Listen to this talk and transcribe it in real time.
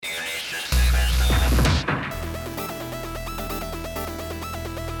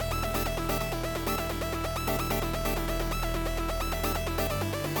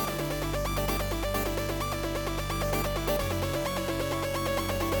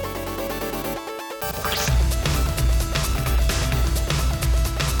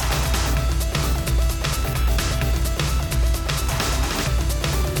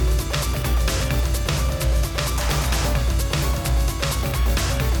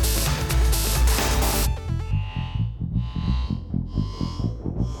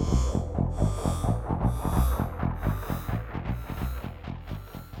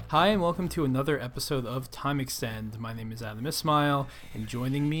Hi, and welcome to another episode of Time Extend. My name is Adam Ismail, and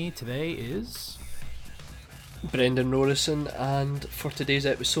joining me today is... Brendan Norrison, and for today's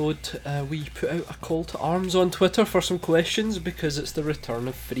episode we put out a call to arms on Twitter for some questions because it's the return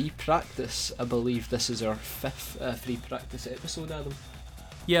of Free Practice. I believe this is our fifth Free Practice episode, Adam.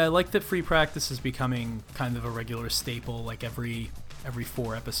 Yeah, I like that Free Practice is becoming kind of a regular staple, like every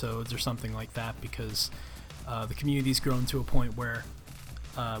 4 episodes or something like that, because the community's grown to a point where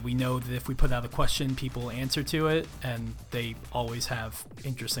we know that if we put out a question, people answer to it, and they always have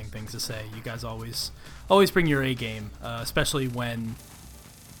interesting things to say. You guys always bring your A game, especially when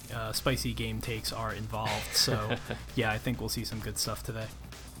spicy game takes are involved. So, yeah, I think we'll see some good stuff today.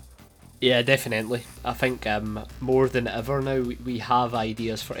 Yeah, definitely. I think more than ever now, we have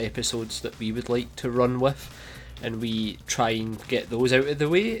ideas for episodes that we would like to run with, and we try and get those out of the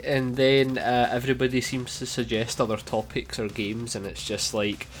way, and then everybody seems to suggest other topics or games, and it's just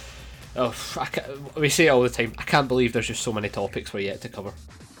like, we say it all the time, I can't believe there's just so many topics we're yet to cover.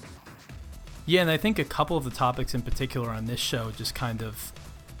 Yeah, and I think a couple of the topics in particular on this show just kind of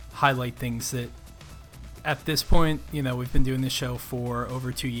highlight things that, at this point, you know, we've been doing this show for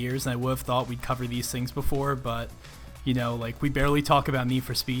over 2 years, and I would have thought we'd cover these things before, but... You know, like, we barely talk about Need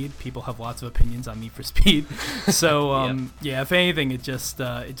for Speed. People have lots of opinions on Need for Speed. So, yeah, if anything, it just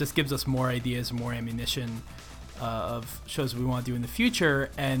gives us more ideas and more ammunition of shows we want to do in the future,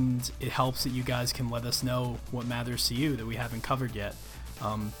 and it helps that you guys can let us know what matters to you that we haven't covered yet.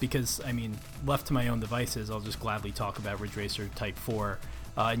 Because, I mean, left to my own devices, I'll just gladly talk about Ridge Racer Type 4,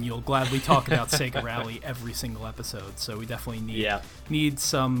 and you'll gladly talk about Sega Rally every single episode. So we definitely need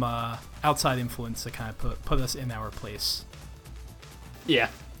some outside influence to kind of put us in our place. Yeah,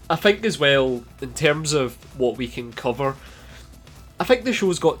 I think as well, in terms of what we can cover, I think the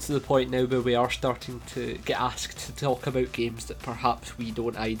show's got to the point now where we are starting to get asked to talk about games that perhaps we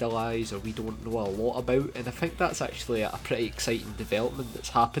don't idolise or we don't know a lot about, and I think that's actually a pretty exciting development that's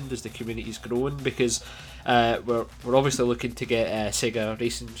happened as the community's grown, because we're obviously looking to get Sega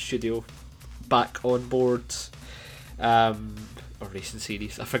Racing Studio back on board, or Racing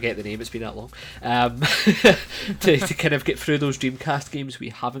Series, I forget the name, it's been that long, to kind of get through those Dreamcast games we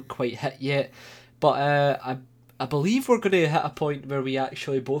haven't quite hit yet, but I believe we're going to hit a point where we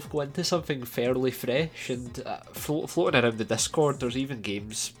actually both go into something fairly fresh, and floating around the Discord, there's even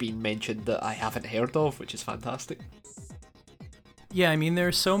games being mentioned that I haven't heard of, which is fantastic. Yeah, I mean,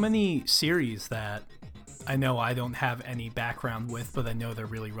 there's so many series that I know I don't have any background with, but I know they're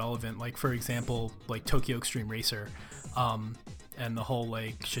really relevant. Like, for example, like Tokyo Extreme Racer, and the whole,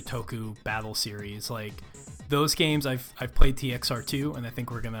 like, Shotoku Battle series, like... Those games, I've played TXR2, and I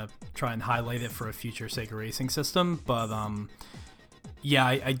think we're going to try and highlight it for a future Sega Racing system, but yeah,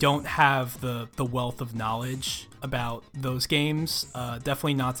 I don't have the wealth of knowledge about those games,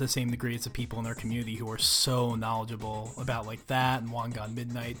 definitely not to the same degree as the people in our community who are so knowledgeable about, like, that and Wangan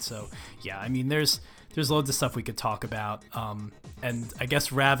Midnight, so yeah, I mean, there's loads of stuff we could talk about, and I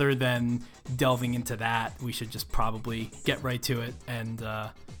guess rather than delving into that, we should just probably get right to it and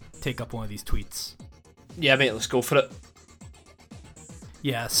take up one of these tweets. Yeah, mate, let's go for it.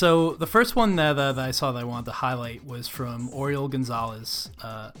 Yeah, so the first one that I saw that I wanted to highlight was from Oriol Gonzalez,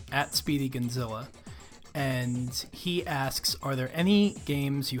 at Speedy Gonzilla, and he asks, are there any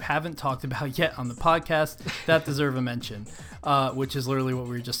games you haven't talked about yet on the podcast that deserve a mention? Which is literally what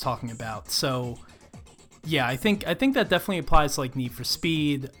we were just talking about. So, yeah, I think that definitely applies to, like, Need for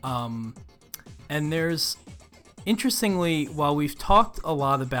Speed, and there's, interestingly, while we've talked a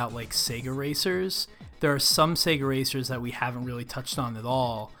lot about, like, Sega Racers, there are some Sega Racers that we haven't really touched on at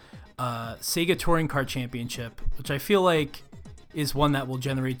all. Sega Touring Car Championship, which I feel like is one that will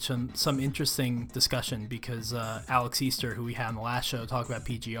generate some interesting discussion, because Alex Easter, who we had on the last show, talked about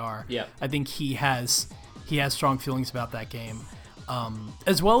PGR. Yeah. I think he has strong feelings about that game.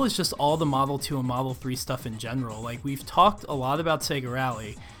 As well as just all the Model 2 and Model 3 stuff in general. Like, we've talked a lot about Sega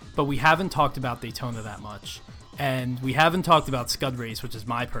Rally, but we haven't talked about Daytona that much. And we haven't talked about Scud Race, which is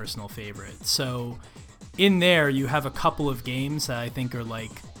my personal favorite. So... in there, you have a couple of games that I think are,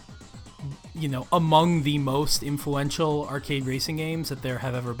 like, you know, among the most influential arcade racing games that there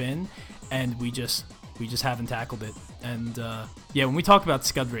have ever been, and we just haven't tackled it. And yeah, when we talk about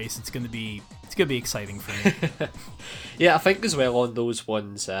Scud Race, it's gonna be exciting for me. Yeah, I think as well on those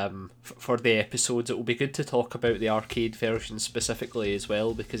ones, for the episodes, it will be good to talk about the arcade version specifically as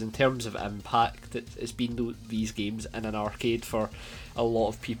well, because in terms of impact, it's been these games in an arcade for a lot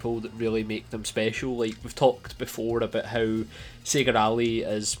of people that really make them special. Like, we've talked before about how Sega Rally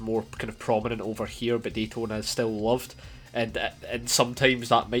is more kind of prominent over here, but Daytona is still loved. and sometimes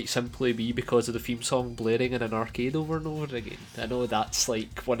that might simply be because of the theme song blaring in an arcade over and over again. I know that's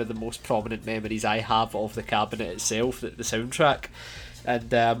like one of the most prominent memories I have of the cabinet itself, the soundtrack.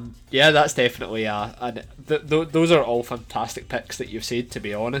 And yeah, that's definitely those are all fantastic picks that you've said, to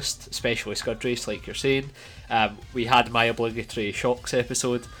be honest, especially Scud Race, like you're saying. We had my obligatory Shocks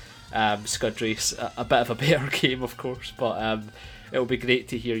episode. Scud Race, a bit of a better game, of course, but it'll be great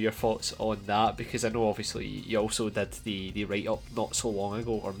to hear your thoughts on that, because I know obviously you also did the write-up not so long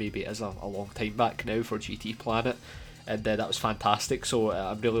ago, or maybe it is a long time back now, for GT Planet, and that was fantastic, so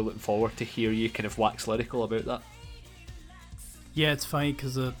I'm really looking forward to hear you kind of wax lyrical about that. Yeah, it's funny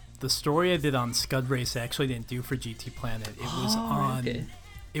because the story I did on Scud Race I actually didn't do for GT Planet. It was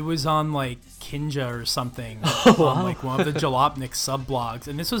it was on like Kinja or something, on like one of the Jalopnik subblogs,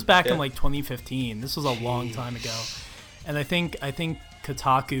 and this was back in like 2015. This was a long time ago, and I think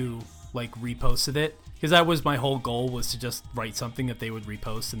Kotaku like reposted it, because that was my whole goal, was to just write something that they would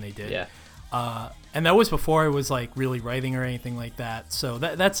repost, and they did. Yeah. And that was before I was like really writing or anything like that. So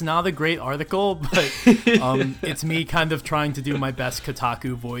that's not a great article, but it's me kind of trying to do my best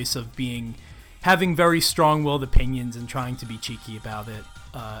Kotaku voice of having very strong-willed opinions and trying to be cheeky about it.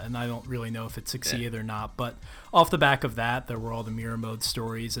 And I don't really know if it succeeded or not. But off the back of that, there were all the mirror mode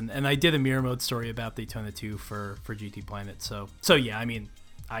stories, and I did a mirror mode story about Daytona 2 for GT Planet. So yeah, I mean,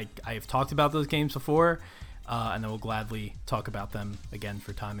 I've talked about those games before, and I will gladly talk about them again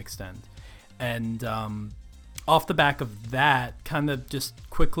for time extend. And off the back of that, kind of just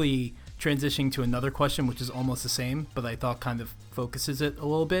quickly transitioning to another question, which is almost the same, but I thought kind of focuses it a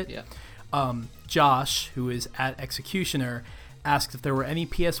little bit. Yeah. Josh, who is at Executioner, asked if there were any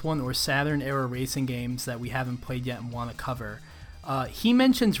PS1 or Saturn era racing games that we haven't played yet and want to cover. He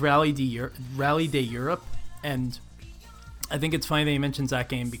mentions Rally Day Europe, and I think it's funny that he mentions that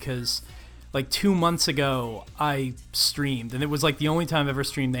game because like 2 months ago I streamed, and it was like the only time I've ever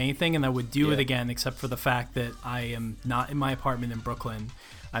streamed anything, and I would do it again, except for the fact that I am not in my apartment in Brooklyn.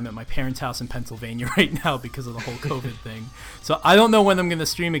 I'm at my parents' house in Pennsylvania right now because of the whole COVID thing. So I don't know when I'm going to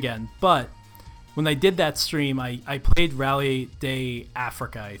stream again, but when I did that stream, I played Rally Day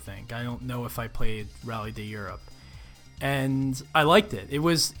Africa, I think. I don't know if I played Rally Day Europe. And I liked it.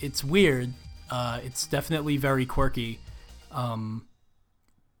 It's weird. It's definitely very quirky.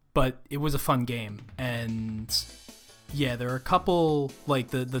 But it was a fun game. And yeah, there are a couple, like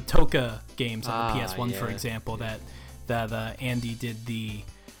the Toka games on the PS1, for example, that Andy did the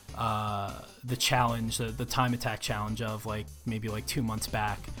challenge, the time attack challenge of like maybe like 2 months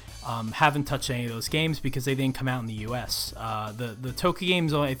back. Haven't touched any of those games because they didn't come out in the US. The Toka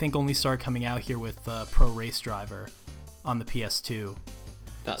games I think only started coming out here with Pro Race Driver on the PS2.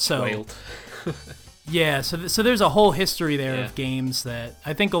 That's wild. Yeah, so there's a whole history there of games that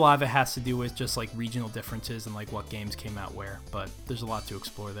I think a lot of it has to do with just like regional differences and like what games came out where, but there's a lot to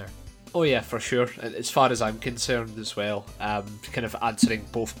explore there. Oh yeah, for sure. As far as I'm concerned as well, kind of answering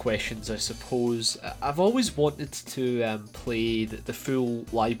both questions, I suppose, I've always wanted to play the full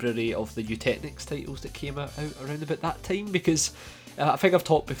library of the Eutechnics titles that came out around about that time, because I think I've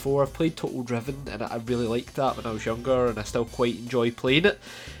talked before, I've played Total Driven, and I really liked that when I was younger, and I still quite enjoy playing it.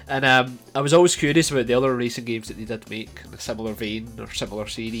 And I was always curious about the other racing games that they did make in a similar vein or similar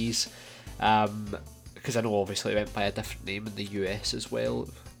series, because I know obviously it went by a different name in the US as well.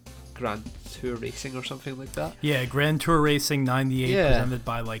 Grand Tour Racing or something like that. Yeah, Grand Tour Racing 98 presented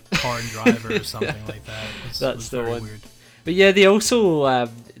by like Car and Driver or something like that. That's the very one. Weird. But yeah, they also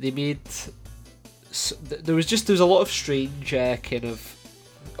they made there was a lot of strange kind of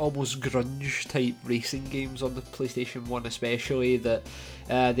almost grunge type racing games on the PlayStation 1, especially that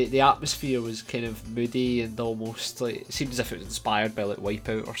the atmosphere was kind of moody and almost like it seemed as if it was inspired by like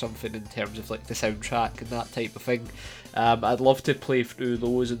Wipeout or something in terms of like the soundtrack and that type of thing. I'd love to play through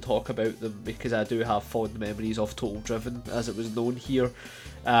those and talk about them because I do have fond memories of Total Driven as it was known here.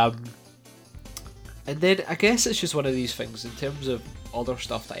 And then I guess it's just one of these things in terms of other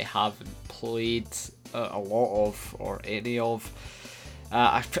stuff that I haven't played a lot of or any of.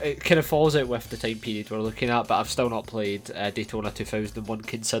 It kind of falls out with the time period we're looking at, but I've still not played Daytona 2001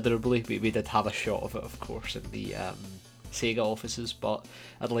 considerably. We did have a shot of it, of course, in the Sega offices, but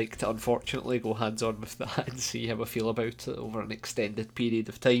I'd like to unfortunately go hands-on with that and see how I feel about it over an extended period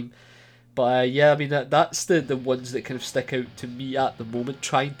of time. But yeah, I mean, that's the ones that kind of stick out to me at the moment,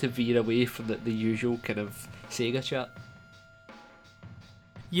 trying to veer away from the usual kind of Sega chat.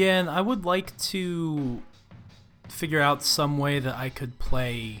 Yeah, and I would like to figure out some way that I could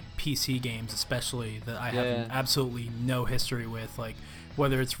play PC games, especially that I have absolutely no history with, like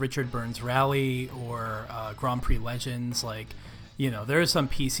whether it's Richard Burns Rally or Grand Prix Legends. Like, you know, there are some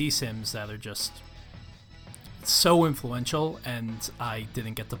PC sims that are just so influential, and I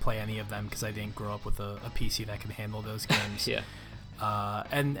didn't get to play any of them because I didn't grow up with a PC that could handle those games. Yeah.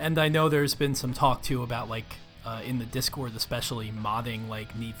 And I know there's been some talk too about like in the Discord especially modding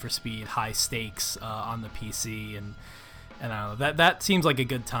like Need for Speed High Stakes on the PC, and I don't know, that seems like a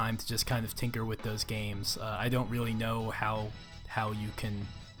good time to just kind of tinker with those games. I don't really know how you can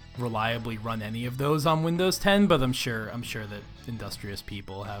reliably run any of those on Windows 10, but I'm sure that industrious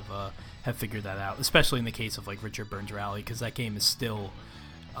people have figured that out, especially in the case of like Richard Burns Rally, because that game is still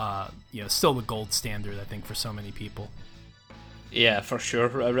still the gold standard, I think, for so many people. Yeah, for sure.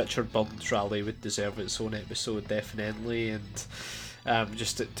 Richard Burns Rally would deserve its own episode, definitely. And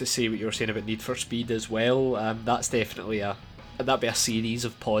just to say what you were saying about Need for Speed as well, that's definitely that'd be a series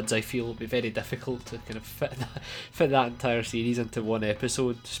of pods. I feel it'd be very difficult to kind of fit that entire series into one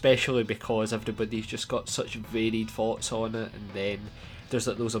episode, especially because everybody's just got such varied thoughts on it, and then there's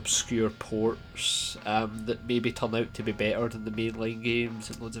like those obscure ports that maybe turn out to be better than the mainline games,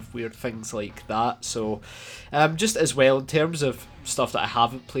 and loads of weird things like that. So just as well, in terms of stuff that I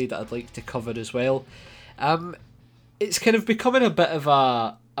haven't played that I'd like to cover as well, it's kind of becoming a bit of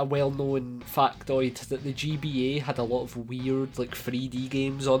a well-known factoid that the GBA had a lot of weird like 3D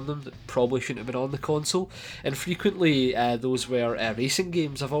games on them that probably shouldn't have been on the console, and frequently those were racing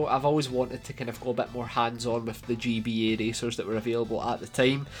games. I've always wanted to kind of go a bit more hands-on with the GBA racers that were available at the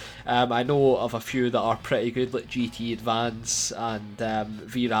time. I know of a few that are pretty good, like GT Advance and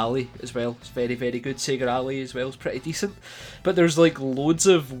V-Rally as well. It's very, very good. Sega Rally as well is pretty decent, but there's like loads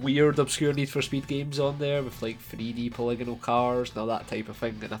of weird obscure Need for Speed games on there with like 3D polygonal cars and all that type of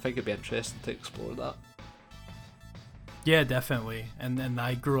thing, and I think it'd be interesting to explore that. Yeah, definitely. And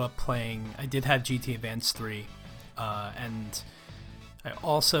I grew up playing, I did have GT Advance 3, and I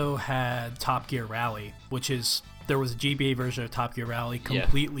also had Top Gear Rally, there was a GBA version of Top Gear Rally,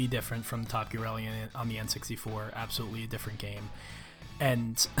 completely different from Top Gear Rally on the N64, absolutely a different game.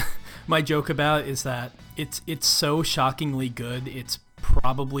 And my joke about it is that it's so shockingly good, it's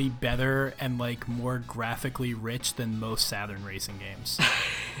probably better and like more graphically rich than most Saturn racing games,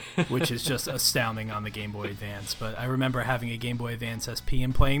 which is just astounding on the Game Boy Advance. But I remember having a Game Boy Advance SP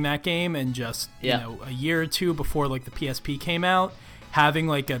and playing that game, and just a year or two before like the PSP came out, having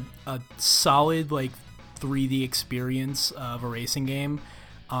like a solid like 3D experience of a racing game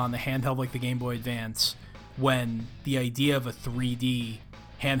on the handheld like the Game Boy Advance, when the idea of a 3D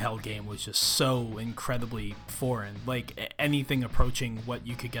handheld game was just so incredibly foreign. Like anything approaching what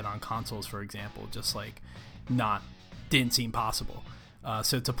you could get on consoles, for example, just like didn't seem possible.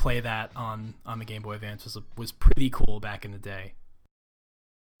 So to play that on the Game Boy Advance was pretty cool back in the day.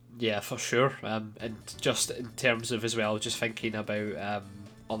 Yeah, for sure. And just in terms of as well, just thinking about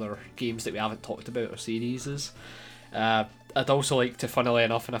other games that we haven't talked about or series, I'd also like to, funnily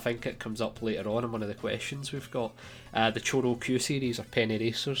enough, and I think it comes up later on in one of the questions we've got, the Choro Q series, or Penny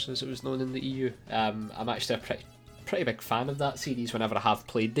Racers as it was known in the EU. I'm actually a pretty big fan of that series whenever I have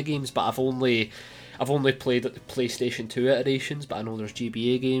played the games, but I've only played at the PlayStation 2 iterations, but I know there's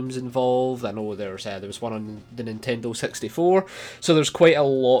GBA games involved. I know there was one on the Nintendo 64, so there's quite a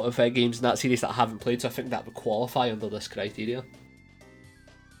lot of games in that series that I haven't played, so I think that would qualify under this criteria.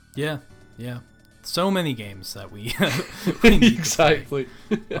 Yeah. So many games that we need exactly.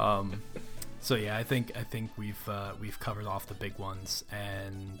 So yeah, I think we've covered off the big ones.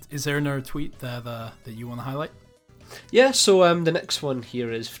 And is there another tweet that you want to highlight? Yeah, so the next one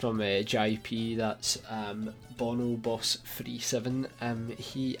here is from JIP. That's Bono Boss 37.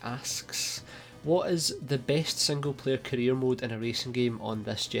 He asks, what is the best single player career mode in a racing game on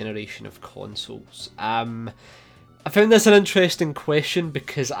this generation of consoles? I found this an interesting question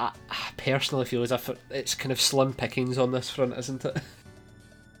because I personally feel as if it's kind of slim pickings on this front, isn't it?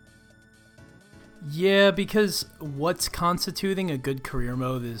 Yeah, because what's constituting a good career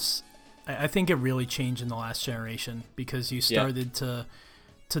mode is, I think it really changed in the last generation, because you started to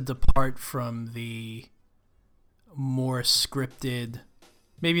depart from the more scripted,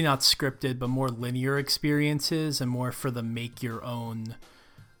 maybe not scripted, but more linear experiences, and more for the make your own,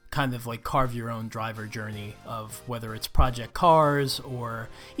 kind of like carve your own driver journey of whether it's Project Cars or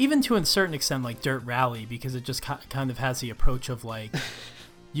even to a certain extent like Dirt Rally, because it just kind of has the approach of like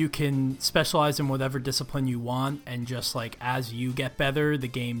you can specialize in whatever discipline you want, and just like as you get better, the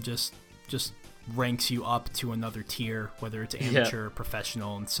game just ranks you up to another tier, whether it's amateur,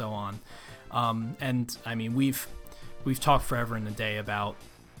 professional, and so on. And I mean, we've talked forever in the day about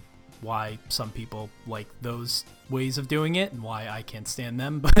why some people like those ways of doing it and why I can't stand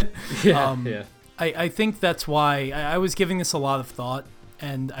them, but I think that's why I was giving this a lot of thought,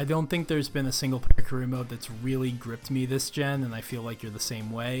 and I don't think there's been a single player career mode that's really gripped me this gen, and I feel like you're the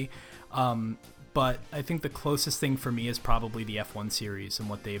same way. but I think the closest thing for me is probably the F1 series and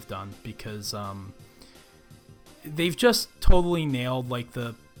what they've done, because they've just totally nailed like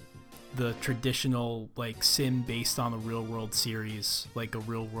the traditional like sim based on a real world series, like a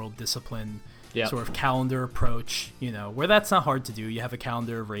real world discipline sort of calendar approach, where that's not hard to do. You have a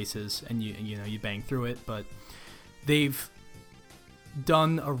calendar of races and you bang through it, but they've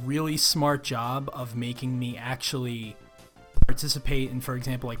done a really smart job of making me actually participate in, for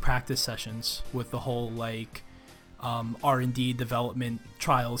example, like practice sessions with the whole like R&D development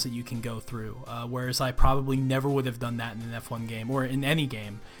trials that you can go through, whereas I probably never would have done that in an F1 game or in any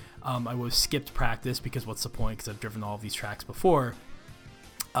game. I would have skipped practice because what's the point, because I've driven all of these tracks before.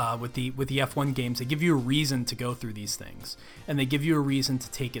 With the F1 games, they give you a reason to go through these things, and they give you a reason to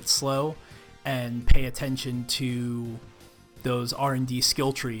take it slow and pay attention to those R&D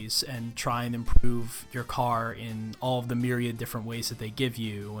skill trees and try and improve your car in all of the myriad different ways that they give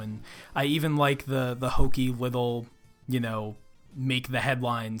you. And I even like the hokey little, make the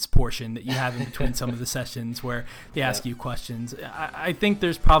headlines portion that you have in between some of the sessions where they ask you questions. I think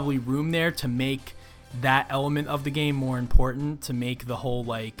there's probably room there to make that element of the game more important, to make the whole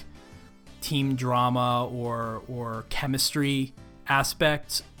like team drama or chemistry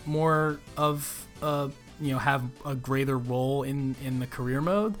aspect more of have a greater role in the career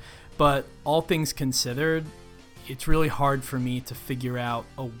mode. But all things considered, it's really hard for me to figure out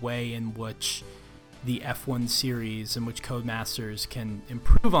a way in which the F1 series, in which Codemasters can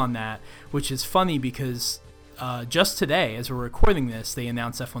improve on that, which is funny because just today, as we're recording this, they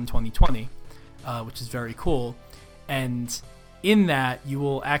announced F1 2020, which is very cool. And in that, you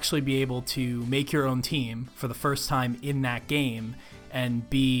will actually be able to make your own team for the first time in that game and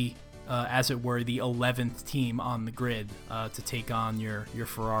be as it were, the 11th team on the grid to take on your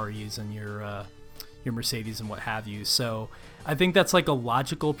Ferraris and your Mercedes and what have you. So I think that's like a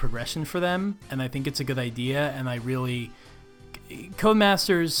logical progression for them, and I think it's a good idea. And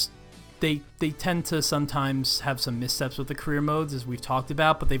Codemasters, they tend to sometimes have some missteps with the career modes, as we've talked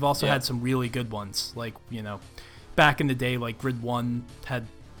about, but they've also had some really good ones. Like, back in the day, like Grid 1 had,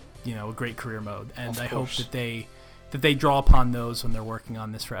 a great career mode, and I hope that they draw upon those when they're working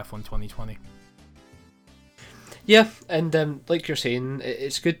on this for F1 2020. Yeah, and like you're saying,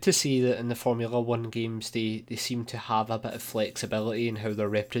 it's good to see that in the Formula 1 games they seem to have a bit of flexibility in how they're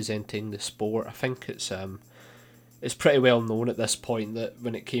representing the sport. I think it's pretty well known at this point that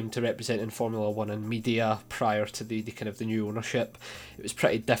when it came to representing Formula 1 in media prior to the kind of the new ownership, it was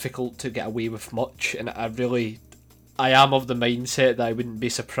pretty difficult to get away with much, and I am of the mindset that I wouldn't be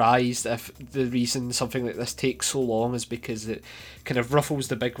surprised if the reason something like this takes so long is because it kind of ruffles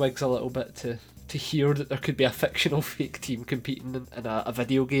the bigwigs a little bit to hear that there could be a fictional fake team competing in a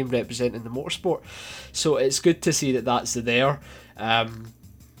video game representing the motorsport. So it's good to see that that's there.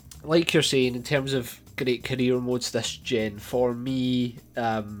 Like you're saying, in terms of great career modes this gen, for me,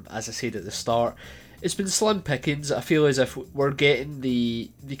 as I said at the start, it's been slim pickings. I feel as if we're getting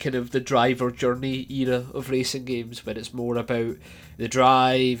the kind of the driver journey era of racing games, where it's more about the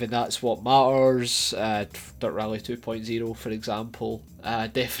drive and that's what matters. Dirt Rally 2.0, for example,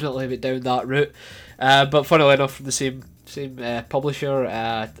 definitely went down that route. But funnily enough, from the same publisher,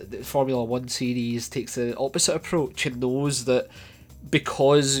 the Formula 1 series takes the opposite approach and knows that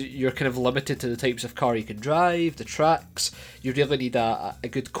because you're kind of limited to the types of car you can drive, the tracks, you really need a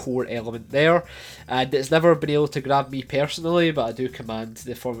good core element there. And it's never been able to grab me personally, but I do commend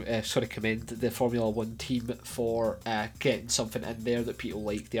the Formula 1 team for getting something in there that people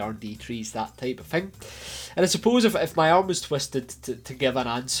like, the R&D trees, that type of thing. And I suppose if my arm was twisted to give an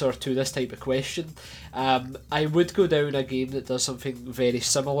answer to this type of question, I would go down a game that does something very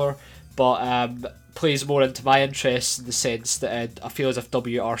similar, but plays more into my interests, in the sense that I feel as if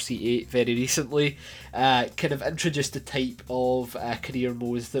WRC8 very recently kind of introduced a type of career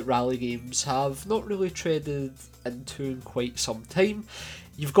modes that rally games have not really treaded into in quite some time.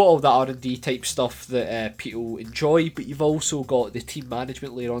 You've got all that R&D type stuff that people enjoy, but you've also got the team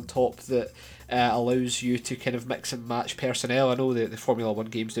management layer on top that allows you to kind of mix and match personnel. I know the Formula 1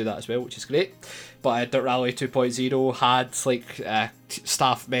 games do that as well, which is great, but Dirt Rally 2.0 had like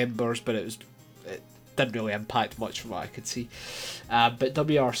staff members, but it didn't really impact much from what I could see. But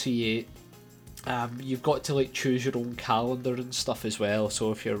WRC8, you've got to like choose your own calendar and stuff as well.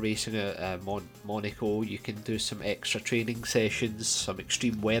 So if you're racing at Monaco, you can do some extra training sessions, some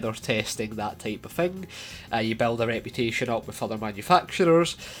extreme weather testing, that type of thing. You build a reputation up with other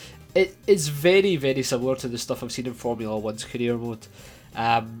manufacturers. It is very, very similar to the stuff I've seen in Formula 1's career mode.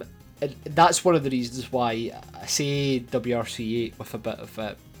 And that's one of the reasons why I say WRC8 with a bit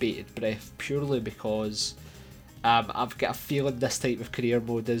of bated breath, purely because I've got a feeling this type of career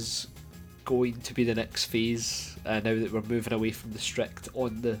mode is going to be the next phase now that we're moving away from the strict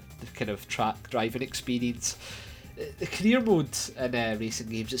on the kind of track driving experience. The career mode in racing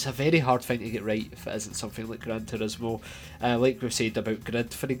games, it's a very hard thing to get right if it isn't something like Gran Turismo. Like we've said about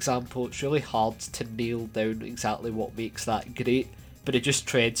Grid, for example, it's really hard to nail down exactly what makes that great, but it just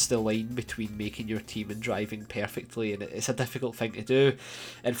treads the line between making your team and driving perfectly, and it's a difficult thing to do.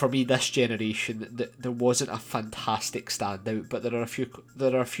 And for me, this generation, there wasn't a fantastic standout, but there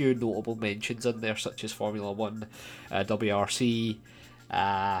are a few notable mentions in there, such as Formula 1, WRC,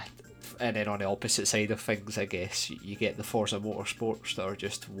 and then on the opposite side of things, I guess, you get the Forza Motorsports that are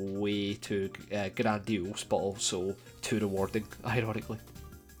just way too grandiose, but also too rewarding, ironically.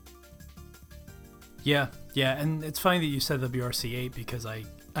 Yeah, and it's funny that you said WRC8 because I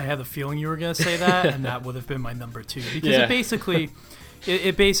had a feeling you were going to say that, and that would have been my number 2 because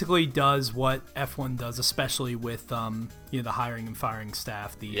it basically does what F1 does, especially with the hiring and firing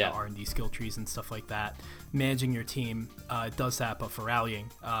staff, the R&D skill trees and stuff like that. Managing your team, it does that, but for rallying,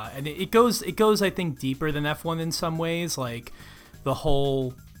 and it goes I think deeper than F1 in some ways, like the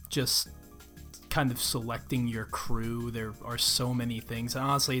whole just kind of selecting your crew. There are so many things.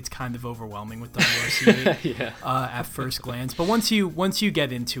 Honestly, it's kind of overwhelming with WRC at first glance, but once you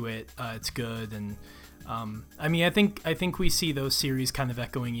get into it, it's good. And I mean, I think we see those series kind of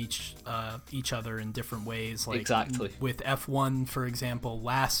echoing each other in different ways. Like exactly with F1, for example,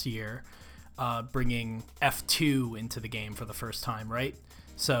 last year, bringing F2 into the game for the first time, right?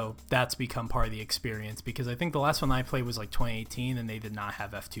 So that's become part of the experience, because I think the last one I played was like 2018, and they did not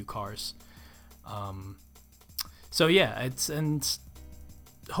have F2 cars. So yeah, and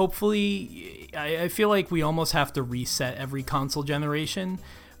hopefully, I feel like we almost have to reset every console generation.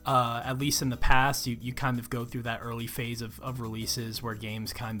 At least in the past, you kind of go through that early phase of releases where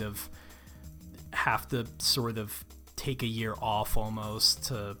games kind of have to sort of take a year off almost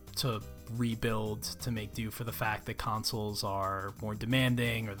to rebuild, to make do for the fact that consoles are more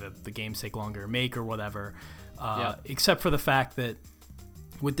demanding, or the games take longer to make, or whatever. Except for the fact that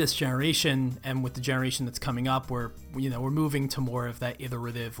with this generation and with the generation that's coming up, we're moving to more of that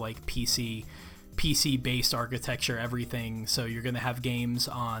iterative, like PC based architecture, everything. So you're going to have games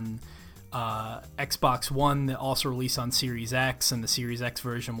on Xbox One that also release on Series X, and the Series X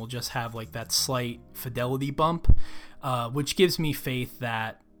version will just have like that slight fidelity bump, which gives me faith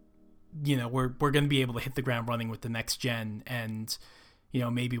that we're going to be able to hit the ground running with the next gen, and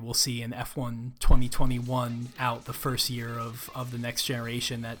maybe we'll see an F1 2021 out the first year of the next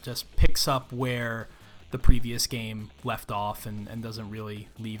generation that just picks up where the previous game left off and doesn't really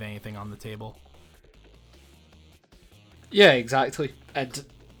leave anything on the table. Yeah, exactly. And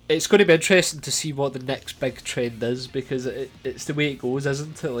it's going to be interesting to see what the next big trend is, because it's the way it goes,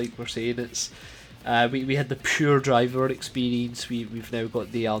 isn't it? Like we're saying, it's we had the pure driver experience. We've now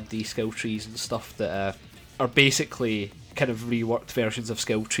got the R&D skill trees and stuff that are basically kind of reworked versions of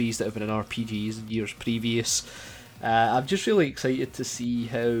skill trees that have been in RPGs in years previous. I'm just really excited to see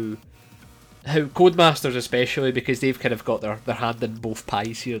how Codemasters, especially because they've kind of got their hand in both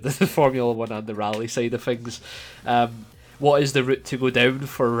pies here, the Formula 1 and the Rally side of things. What is the route to go down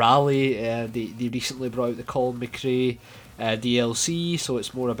for Rally? They recently brought out the Colin McRae DLC, so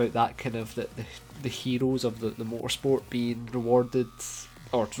it's more about that kind of the heroes of the motorsport being rewarded,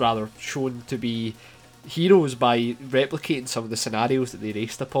 or rather shown to be heroes by replicating some of the scenarios that they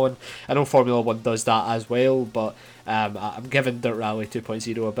raced upon. I know Formula 1 does that as well, but I'm giving Dirt Rally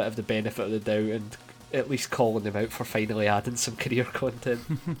 2.0 a bit of the benefit of the doubt, and at least calling them out for finally adding some career content.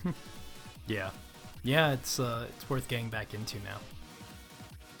 Yeah, it's worth getting back into now.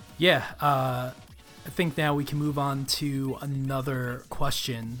 Yeah, I think now we can move on to another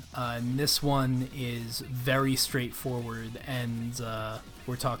question. And this one is very straightforward, and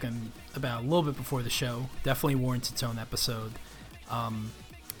we're talking about a little bit before the show. Definitely warrants its own episode.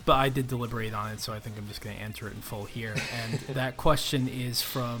 But I did deliberate on it, so I think I'm just going to answer it in full here. And that question is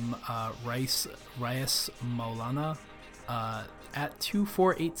from Reyes Maulana at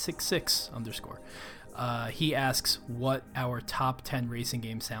 24866 _. He asks what our top 10 racing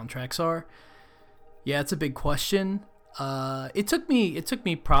game soundtracks are. Yeah, it's a big question. It took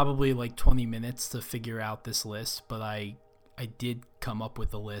me probably like 20 minutes to figure out this list, but I did come up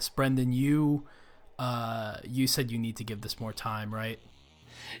with a list. Brendan, you said you need to give this more time, right?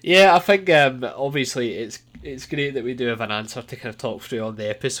 Yeah, I think obviously it's great that we do have an answer to kind of talk through on the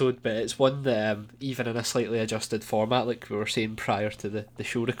episode, but it's one that even in a slightly adjusted format, like we were saying prior to the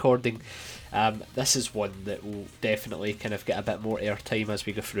show recording, this is one that will definitely kind of get a bit more airtime as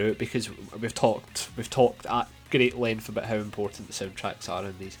we go through it, because we've talked at great length about how important the soundtracks are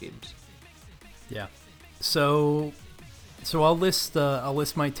in these games. Yeah. So So I'll list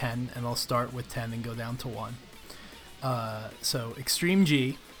my 10, and I'll start with 10 and go down to 1. So Extreme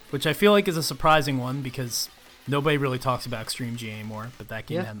G, which I feel like is a surprising one because nobody really talks about Extreme G anymore, but that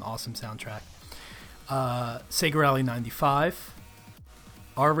game had an awesome soundtrack. Sega Rally 95,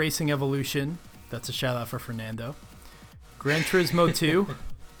 R Racing Evolution, that's a shout out for Fernando, Gran Turismo 2,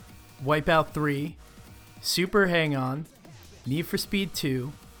 Wipeout 3, Super Hang-On, Need for Speed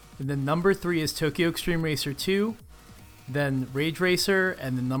 2, and then number 3 is Tokyo Extreme Racer 2, then Rage Racer,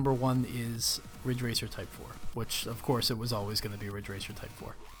 and then number 1 is Ridge Racer Type 4, which of course it was always going to be Ridge Racer Type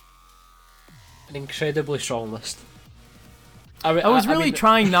 4. An incredibly strong list. I was really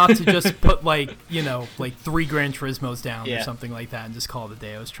trying not to just put like 3 Gran Turismos down or something like that and just call it a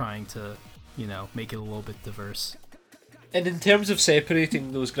day. I was trying to, make it a little bit diverse. And in terms of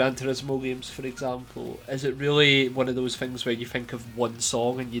separating those Gran Turismo games, for example, is it really one of those things where you think of one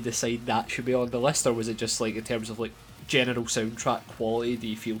song and you decide that should be on the list, or was it just like in terms of like general soundtrack quality, do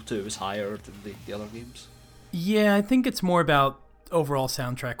you feel it was higher than the other games? Yeah, I think it's more about overall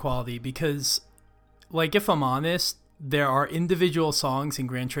soundtrack quality because, like, if I'm honest, there are individual songs in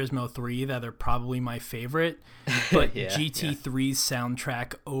Gran Turismo 3 that are probably my favorite, but GT3's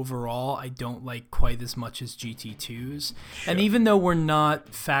soundtrack overall I don't like quite as much as GT2's. Sure. And even though we're not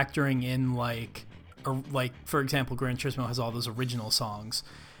factoring in like for example, Gran Turismo has all those original songs,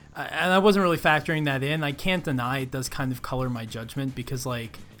 and I wasn't really factoring that in, I can't deny it does kind of color my judgment because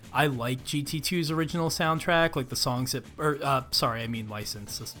like I like GT2's original soundtrack, like the songs that,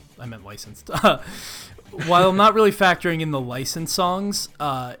 licensed. I meant licensed. While I'm not really factoring in the licensed songs,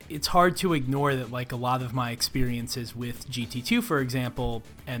 it's hard to ignore that like a lot of my experiences with GT2, for example,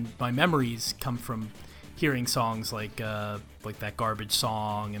 and my memories come from hearing songs like that Garbage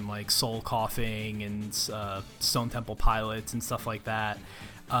song and like Soul Coughing and Stone Temple Pilots and stuff like that.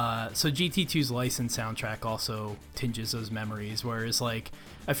 So GT2's licensed soundtrack also tinges those memories, whereas like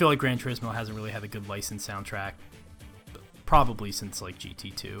I feel like Gran Turismo hasn't really had a good licensed soundtrack probably since like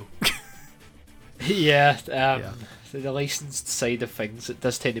GT2. The licensed side of things, it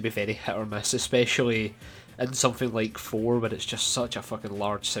does tend to be very hit or miss, especially in something like 4 where it's just such a fucking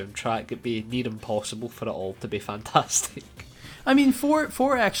large soundtrack. It'd be near impossible for it all to be fantastic. I mean,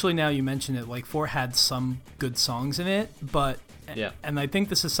 4 actually, now you mention it, like 4 had some good songs in it, but and I think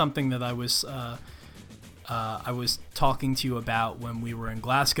this is something that I was talking to you about when we were in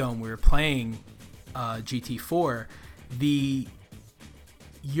Glasgow and we were playing GT4. The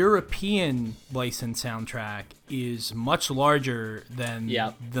European licensed soundtrack is much larger than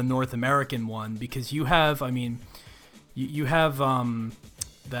the North American one because you have, you have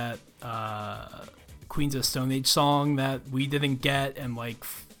that Queens of Stone Age song that we didn't get, and like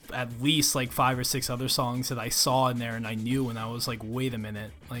at least like 5 or 6 other songs that I saw in there and I knew, and I was like, wait a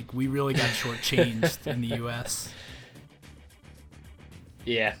minute, like we really got shortchanged in the US.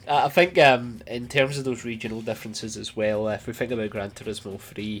 Yeah, I think in terms of those regional differences as well, if we think about Gran Turismo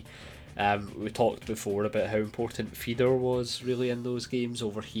 3, we talked before about how important feeder was really in those games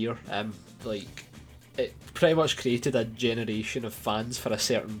over here. It pretty much created a generation of fans for a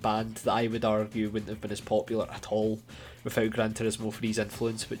certain band that I would argue wouldn't have been as popular at all without Gran Turismo 3's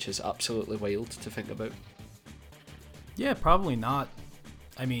influence, which is absolutely wild to think about. Yeah, probably not.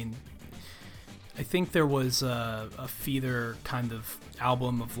 I mean, I think there was a feeder kind of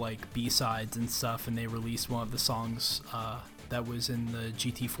album of like B-sides and stuff, and they released one of the songs that was in the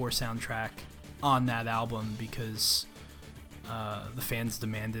GT4 soundtrack on that album because the fans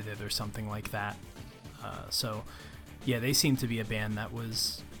demanded it or something like that. So yeah, they seem to be a band that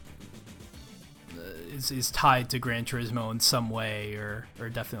was is tied to Gran Turismo in some way, or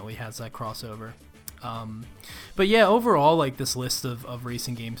definitely has that crossover. But yeah, overall, like this list of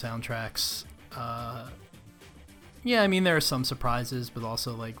racing game soundtracks, yeah, I mean, there are some surprises, but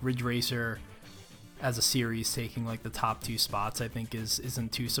also like Ridge Racer as a series taking like the top 2 spots, I think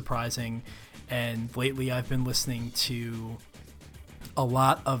isn't too surprising. And lately I've been listening to a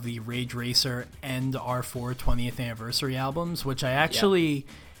lot of the Rage Racer and R4 20th anniversary albums, which I actually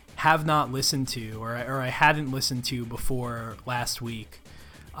have not listened to, or I hadn't listened to before last week.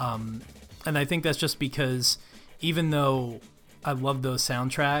 And I think that's just because even though I love those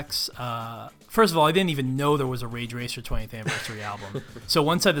soundtracks, first of all, I didn't even know there was a Rage Racer 20th anniversary album. So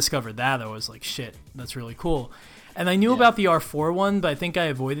once I discovered that, I was like, shit, that's really cool. And I knew about the R4 one, but I think I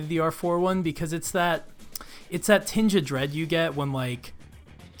avoided the R4 one because it's that tinge of dread you get when like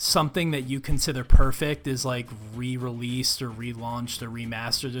something that you consider perfect is like re-released or relaunched or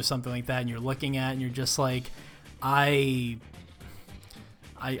remastered or something like that, and you're looking at it and you're just like, I'm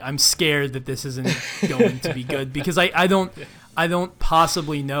scared that this isn't going to be good because I don't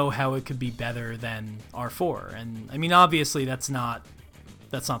possibly know how it could be better than R4. And I mean, obviously that's not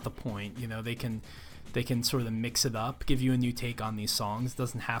the point. You know, they can sort of mix it up, give you a new take on these songs. It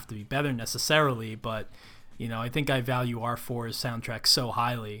doesn't have to be better necessarily, but you know, I think I value R4's soundtrack so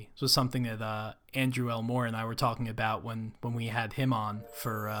highly. This was something that Andrew Elmore and I were talking about when we had him on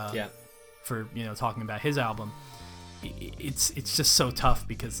for you know, talking about his album. It's just so tough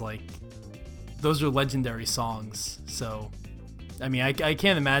because like those are legendary songs. So I mean, I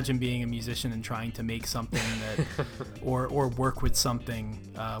can't imagine being a musician and trying to make something that or work on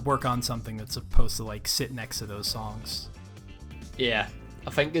something that's supposed to like sit next to those songs. Yeah,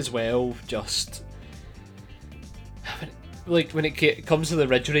 I think as well, just like when it comes to the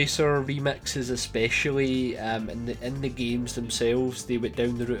Ridge Racer remixes, especially in the games themselves, they went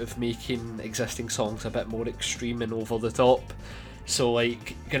down the route of making existing songs a bit more extreme and over the top. So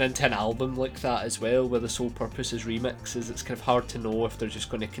like going into an album like that as well, where the sole purpose is remixes, it's kind of hard to know if they're just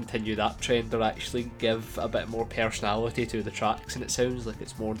going to continue that trend or actually give a bit more personality to the tracks, and it sounds like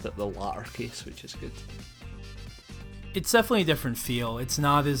it's more the latter case, which is good. It's definitely a different feel. It's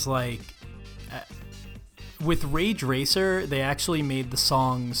not as like... with Rage Racer, they actually made the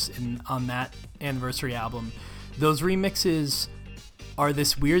songs on that anniversary album. Those remixes are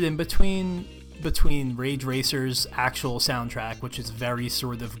this weird in-between between Rage Racer's actual soundtrack, which is very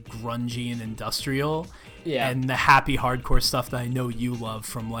sort of grungy and industrial, and the happy hardcore stuff that I know you love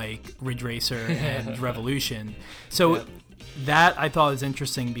from like Ridge Racer and Revolution. So that I thought was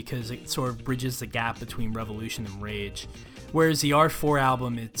interesting because it sort of bridges the gap between Revolution and Rage. Whereas the R4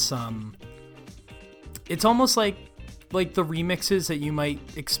 album, it's almost like the remixes that you might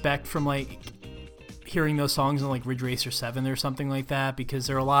expect from like hearing those songs in like Ridge Racer 7 or something like that, because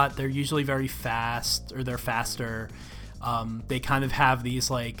they're usually very fast, or they're faster. They kind of have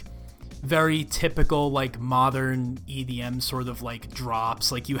these like very typical like modern EDM sort of like drops.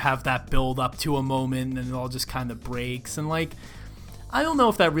 Like you have that build up to a moment and then it all just kind of breaks, and like I don't know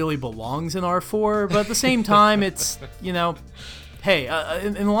if that really belongs in R4, but at the same time it's, you know, hey,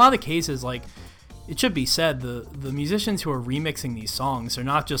 in a lot of cases, like, it should be said, the musicians who are remixing these songs are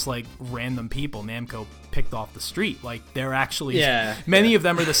not just like random people Namco picked off the street. Like they're actually many of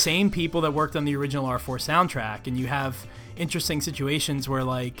them are the same people that worked on the original R4 soundtrack, and you have interesting situations where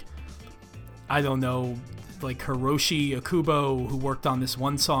like, I don't know, like Hiroshi Akubo, who worked on this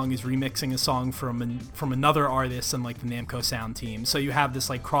one song, is remixing a song from another artist and like the Namco sound team. So you have this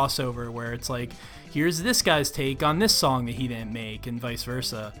like crossover where it's like, here's this guy's take on this song that he didn't make, and vice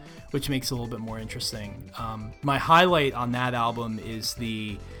versa, which makes it a little bit more interesting. My highlight on that album is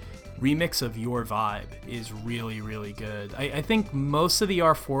the remix of Your Vibe is really, really good. I think most of the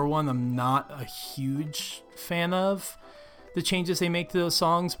R4 one I'm not a huge fan of the changes they make to those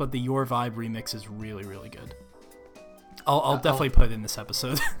songs, but the Your Vibe remix is really, really good. I'll definitely put it in this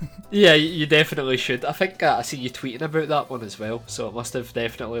episode. Yeah, you definitely should. I think I see you tweeting about that one as well, so it must have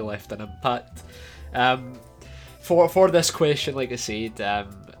definitely left an impact. For this question, like I said,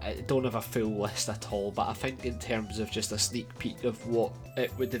 I don't have a full list at all, but I think in terms of just a sneak peek of what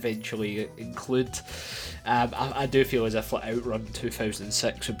it would eventually include, I do feel as if like Outrun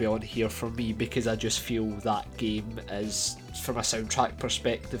 2006 would be on here for me, because I just feel that game is, from a soundtrack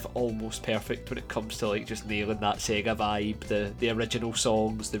perspective, almost perfect when it comes to like just nailing that Sega vibe, the original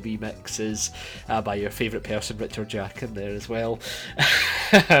songs, the remixes by your favourite person Richard Jack in there as well,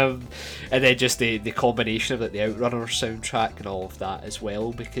 and then just the combination of like the Outrunner soundtrack and all of that as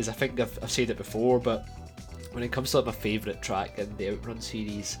well, because I think I've said it before, but when it comes to like my favourite track in the Outrun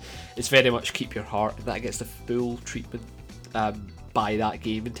series, it's very much Keep Your Heart, and that gets the full treatment by that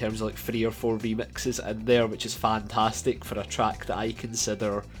game in terms of like 3 or 4 remixes in there, which is fantastic for a track that I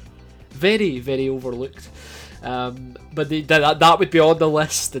consider very, very overlooked. But that would be on the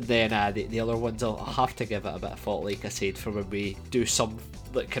list, and then the other ones I'll have to give it a bit of thought, like I said, for when we do some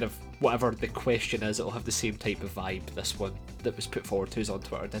like kind of whatever the question is, it'll have the same type of vibe this one that was put forward to us on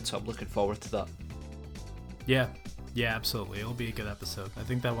Twitter did, so I'm looking forward to that. Yeah, absolutely. It'll be a good episode. I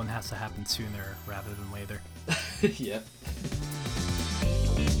think that one has to happen sooner rather than later. Yeah.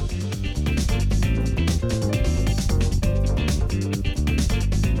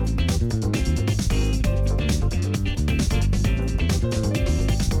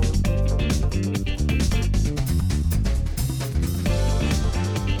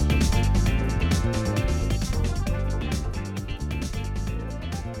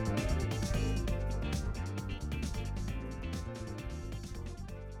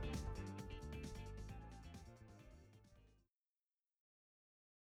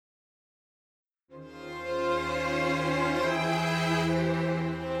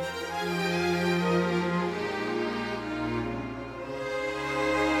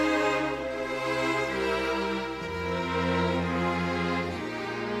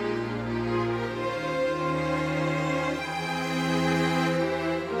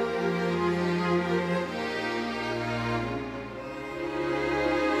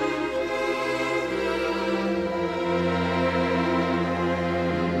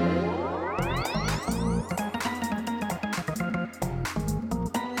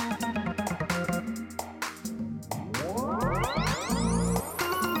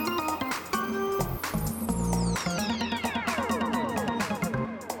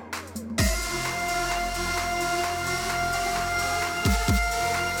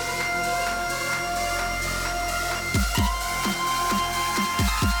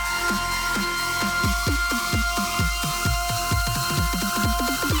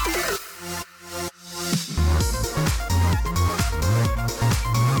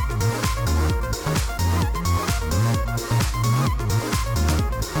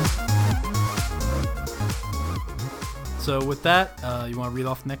 So with that, you want to read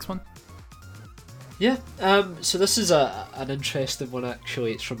off the next one? Yeah, so this is an interesting one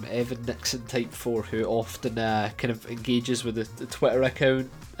actually. It's from Evan Nixon Type 4, who often kind of engages with the Twitter account.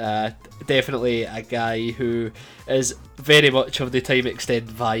 Definitely a guy who is very much of the Time Extend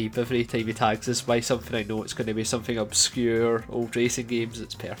vibe. Every time he tags us by something, I know it's going to be something obscure, old racing games.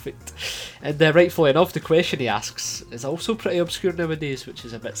 It's perfect. And rightfully enough, the question he asks is also pretty obscure nowadays, which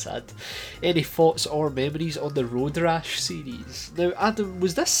is a bit sad. Any thoughts or memories on the Road Rash series? Now, Adam,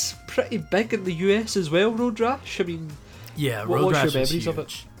 was this pretty big in the US as well, Road Rash? I mean, yeah, what Road was Rash your was memories of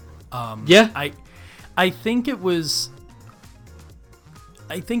huge. it? Yeah, I think it was.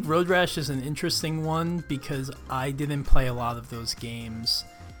 I think Road Rash is an interesting one because I didn't play a lot of those games,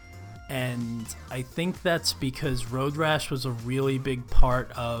 and I think that's because Road Rash was a really big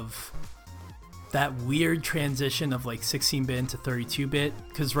part of that weird transition of like 16-bit to 32-bit.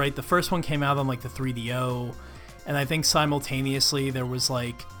 Because right, the first one came out on like the 3DO, and I think simultaneously there was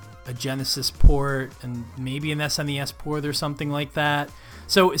like a Genesis port and maybe an SNES port or something like that.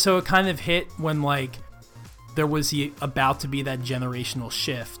 So it kind of hit when like there was about to be that generational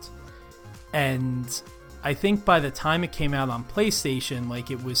shift, and I think by the time it came out on PlayStation, like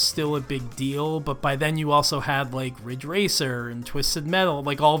it was still a big deal, but by then you also had like Ridge Racer and Twisted Metal,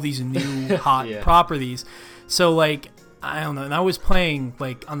 like all these new hot properties. So like, I don't know, and I was playing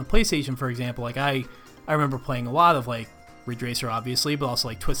like on the PlayStation, for example, like I remember playing a lot of like Ridge Racer obviously, but also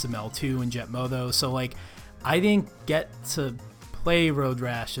like Twisted Metal 2 and Jet Moto. So like I didn't get to play Road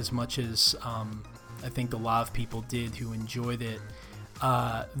Rash as much as I think a lot of people did who enjoyed it.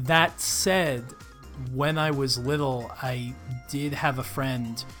 That said, when I was little, I did have a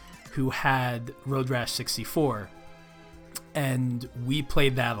friend who had Road Rash 64, and we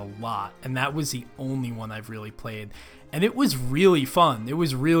played that a lot, and that was the only one I've really played, and it was really fun. It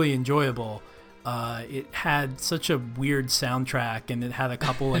was really enjoyable. It had such a weird soundtrack, and it had a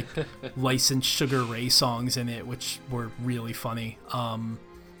couple like licensed Sugar Ray songs in it, which were really funny.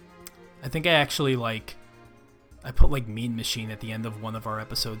 I think I actually I put like Mean Machine at the end of one of our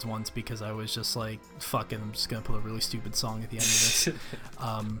episodes once because I was just like, fuck it, I'm just gonna put a really stupid song at the end of this.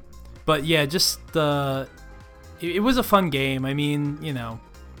 But yeah, just it was a fun game. I mean, you know,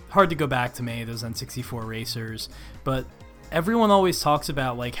 hard to go back to many of those N64 racers, but everyone always talks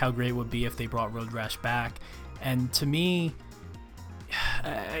about like how great it would be if they brought Road Rash back, and to me,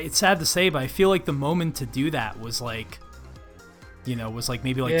 it's sad to say, but I feel like the moment to do that was like, you know, was like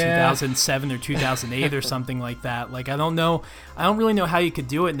maybe like 2007 or 2008 or something like that. Like, I don't really know how you could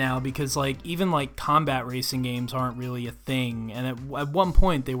do it now, because like even like combat racing games aren't really a thing, and at one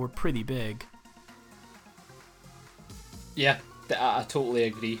point they were pretty big. Yeah, I totally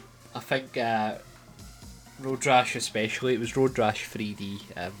agree. I think Road Rash especially, it was Road Rash 3D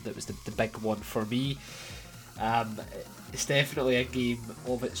that was the big one for me. It's definitely a game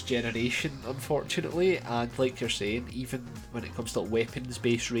of its generation, unfortunately, and like you're saying, even when it comes to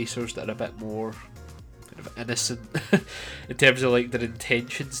weapons-based racers that are a bit more kind of innocent in terms of like their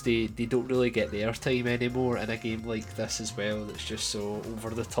intentions, they don't really get the airtime anymore in a game like this as well, that's just so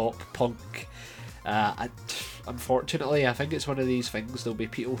over-the-top punk. Unfortunately, I think it's one of these things, there'll be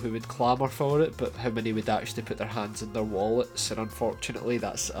people who would clamour for it, but how many would actually put their hands in their wallets? And unfortunately,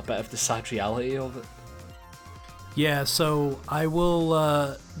 that's a bit of the sad reality of it. Yeah, so I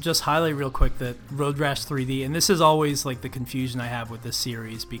will just highlight real quick that Road Rash 3D, and this is always like the confusion I have with this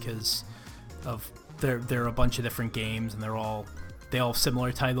series because of there are a bunch of different games and they all have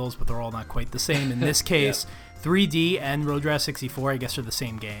similar titles, but they're all not quite the same. In this case, 3D and Road Rash 64, I guess, are the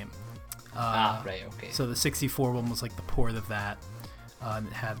same game. Right, okay. So the 64 one was like the port of that, and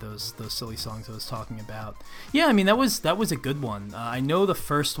it had those silly songs I was talking about. Yeah, I mean that was a good one. I know the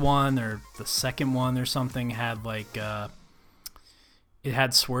first one or the second one or something had like it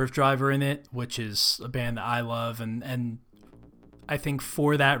had Swerve Driver in it, which is a band that I love, and I think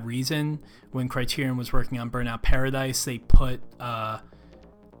for that reason, when Criterion was working on Burnout Paradise, they put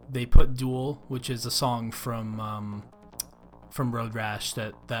Duel, which is a song from Road Rash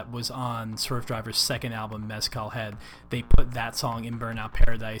that was on Swerve Driver's second album, Mezcal Head. They put that song in Burnout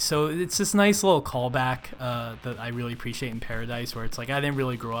Paradise. So it's this nice little callback that I really appreciate in Paradise, where it's like, I didn't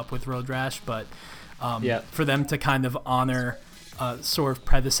really grow up with Road Rash, but for them to kind of honor sort of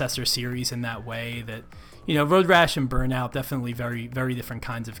predecessor series in that way, that, you know, Road Rash and Burnout, definitely very, very different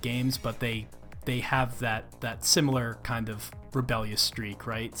kinds of games, but they have that similar kind of rebellious streak,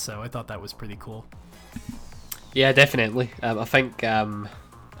 right? So I thought that was pretty cool. Yeah, definitely. I think in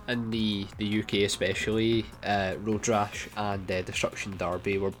the UK especially, Road Rash and Destruction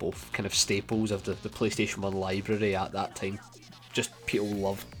Derby were both kind of staples of the PlayStation 1 library at that time. Just people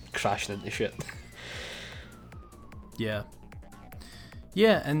loved crashing into shit. Yeah.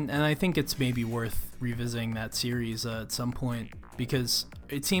 Yeah, and I think it's maybe worth revisiting that series at some point, because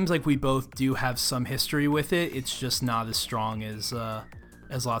it seems like we both do have some history with it. It's just not as strong as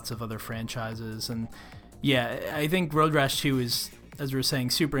lots of other franchises. And yeah, I think Road Rash 2 is, as we were saying,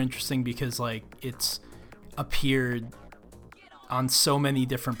 super interesting because like it's appeared on so many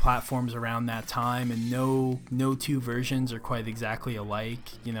different platforms around that time, and no two versions are quite exactly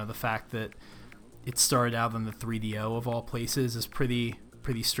alike. You know, the fact that it started out on the 3DO of all places is pretty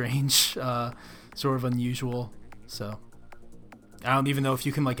strange, sort of unusual. So I don't even know if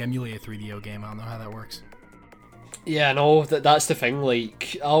you can like emulate a 3DO game. I don't know how that works. Yeah, no, that's the thing.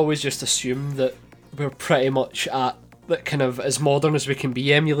 Like, I always just assume that we're pretty much at that kind of as modern as we can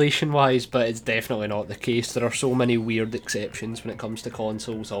be emulation wise, but it's definitely not the case. There are so many weird exceptions when it comes to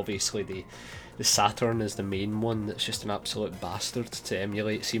consoles. Obviously, the Saturn is the main one that's just an absolute bastard to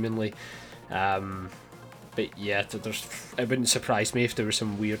emulate, seemingly. But yeah, it wouldn't surprise me if there were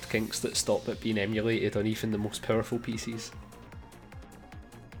some weird kinks that stop it being emulated on even the most powerful PCs.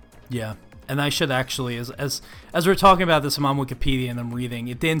 Yeah, and I should actually, as we're talking about this, I'm on Wikipedia and I'm reading,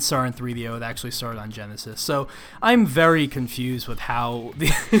 it didn't start on 3DO, it actually started on Genesis. So I'm very confused with how the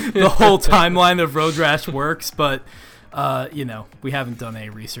whole timeline of Road Rash works, but you know, we haven't done any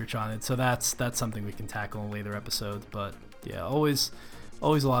research on it, so that's something we can tackle in a later episode. But yeah, always a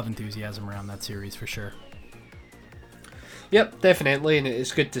lot of enthusiasm around that series for sure. Yep, definitely, and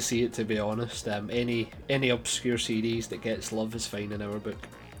it's good to see it, to be honest. Any obscure series that gets love is fine in our book.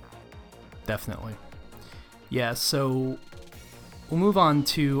 Definitely. Yeah, so we'll move on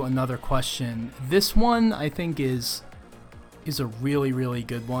to another question. This one I think is a really, really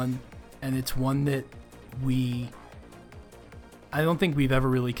good one, and it's one that I don't think we've ever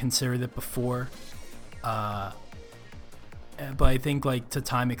really considered it before. But I think, like, to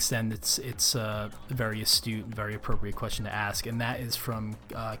time extent, it's a very astute and very appropriate question to ask, and that is from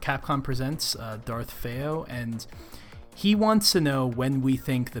Capcom Presents, Darth Feo, and he wants to know when we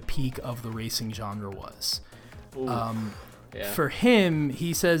think the peak of the racing genre was. Yeah. For him,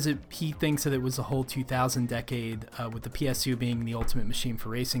 he says he thinks that it was the whole 2000 decade, with the PS2 being the ultimate machine for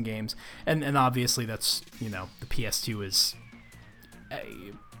racing games, and obviously that's, you know, the PS2 is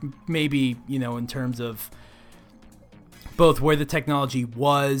maybe, you know, in terms of both where the technology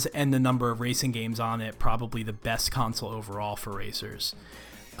was and the number of racing games on it, probably the best console overall for racers.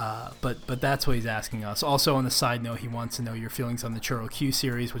 But that's what he's asking us. Also, on a side note, he wants to know your feelings on the Churro Q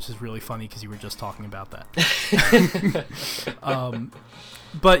series, which is really funny because you were just talking about that.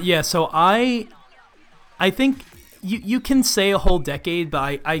 But yeah, so I think you can say a whole decade,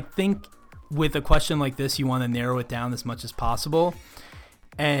 but I think with a question like this, you want to narrow it down as much as possible.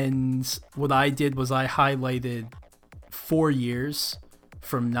 And what I did was I highlighted 4 years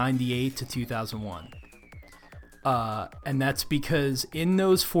from 98 to 2001. And that's because in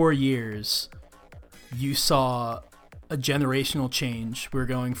those 4 years, you saw a generational change. We're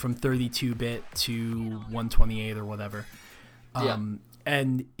going from 32-bit to 128 or whatever.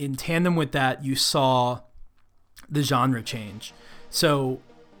 And in tandem with that, you saw the genre change. So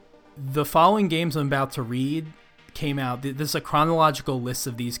the following games I'm about to read came out. This is a chronological list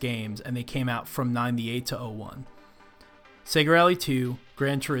of these games, and they came out from 98 to 01. Sega Rally 2,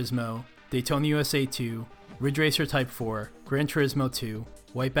 Gran Turismo, Daytona USA 2, Ridge Racer Type 4, Gran Turismo 2,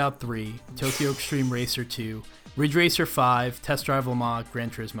 Wipeout 3, Tokyo Extreme Racer 2, Ridge Racer 5, Test Drive Le Mans, Gran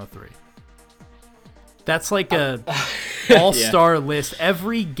Turismo 3. That's like a all-star list.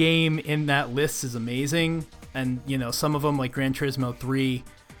 Every game in that list is amazing, and you know, some of them like Gran Turismo 3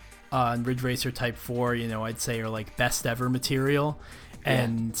 and Ridge Racer Type 4, you know, I'd say are like best ever material.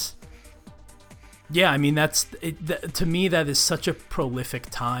 And yeah, I mean, to me, that is such a prolific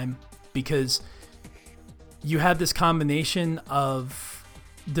time because you had this combination of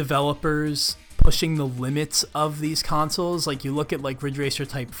developers pushing the limits of these consoles. Like, you look at like Ridge Racer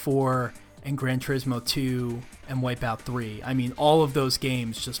Type 4 and Gran Turismo 2 and Wipeout 3. I mean, all of those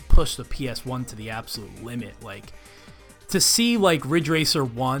games just pushed the PS1 to the absolute limit. Like, to see like Ridge Racer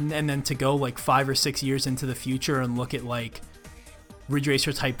 1 and then to go like 5 or 6 years into the future and look at like Ridge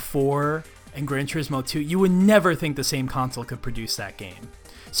Racer Type 4 and Gran Turismo 2, you would never think the same console could produce that game.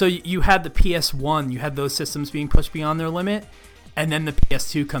 So you had the PS1, you had those systems being pushed beyond their limit, and then the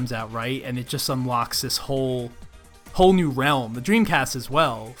PS2 comes out, right? And it just unlocks this whole new realm. The Dreamcast as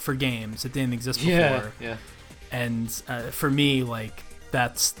well for games that didn't exist before. Yeah. And for me, like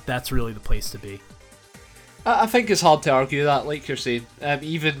that's really the place to be. I think it's hard to argue that, like you're saying.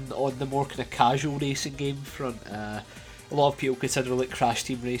 Even on the more kind of casual racing game front, a lot of people consider like Crash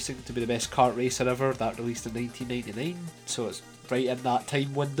Team Racing to be the best kart racer ever. That released in 1999, so it's right in that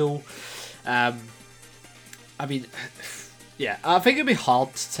time window. I mean, yeah, I think it'd be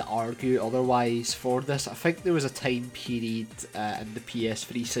hard to argue otherwise for this. I think there was a time period in the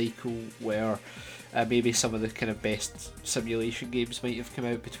PS3 cycle where maybe some of the kind of best simulation games might have come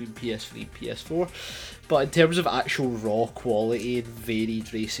out between PS3 and PS4. But in terms of actual raw quality and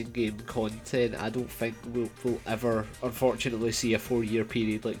varied racing game content, I don't think we'll ever, unfortunately, see a 4-year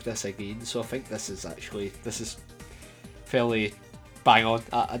period like this again. So I think this is fairly bang on.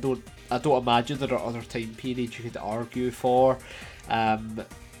 I don't imagine there are other time periods you could argue for.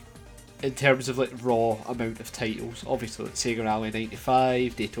 In terms of like raw amount of titles, obviously like Sega Rally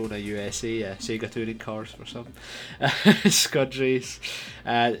 95, Daytona USA, Sega Touring Cars for some, Scud Race.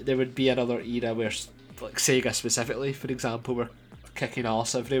 There would be another era where like Sega specifically, for example, were kicking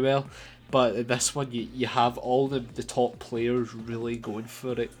ass everywhere. But in this one, you have all the top players really going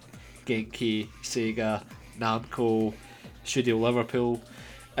for it. Genki, Sega, Namco, Studio Liverpool.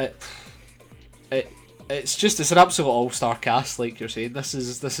 It's an absolute all-star cast, like you're saying. This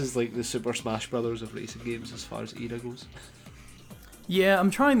is like the Super Smash Brothers of racing games as far as era goes. Yeah, I'm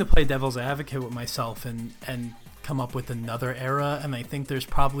trying to play devil's advocate with myself and come up with another era, and I think there's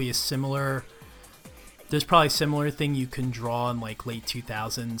probably a similar thing you can draw in like late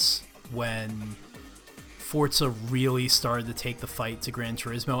 2000s when Forza really started to take the fight to Gran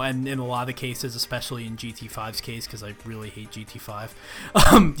Turismo, and in a lot of cases, especially in GT5's case, because I really hate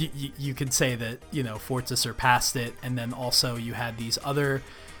GT5, you could say that, you know, Forza surpassed it, and then also you had these other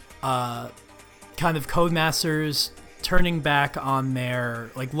kind of Codemasters turning back on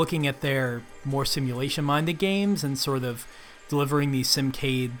their, like, looking at their more simulation-minded games and sort of delivering these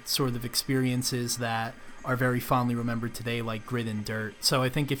Simcade sort of experiences that are very fondly remembered today, like Grid and Dirt. So I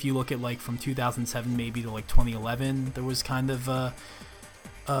think if you look at like from 2007 maybe to like 2011, there was kind of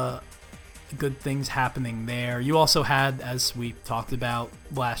good things happening there. You also had, as we talked about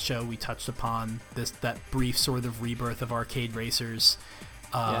last show, we touched upon that brief sort of rebirth of arcade racers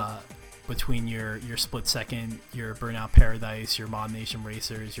between your Split Second, your Burnout Paradise, your Mod Nation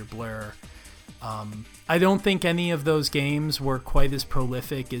Racers, your Blur. I don't think any of those games were quite as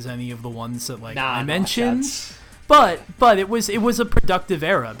prolific as any of the ones that I mentioned, but it was a productive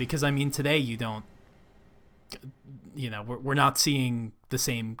era, because I mean today we're not seeing the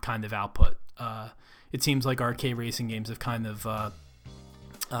same kind of output. It seems like arcade racing games have kind of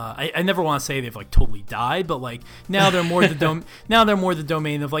I never want to say they've like totally died, but like now they're more the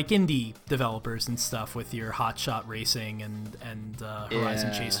domain of like indie developers and stuff, with your Hot Shot Racing and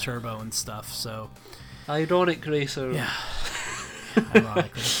Horizon Chase Turbo and stuff. So Ironic Racer. Yeah.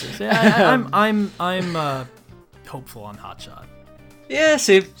 Ironic Racers. Yeah, I'm hopeful on Hot Shot. Yeah,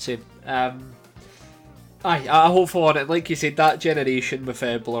 same. I'm hopeful on it. Like you said, that generation with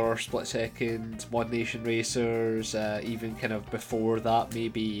Blur, Split Second, Mod Nation Racers, even kind of before that,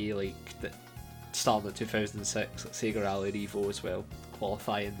 maybe like the starting at 2006, like Sega Rally Revo as well,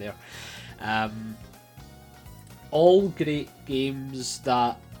 qualifying there. All great games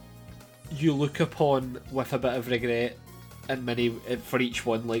that you look upon with a bit of regret, and many for each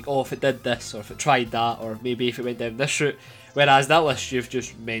one, like, oh, if it did this, or if it tried that, or maybe if it went down this route. Whereas that list you've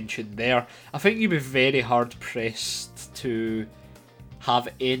just mentioned there, I think you'd be very hard pressed to have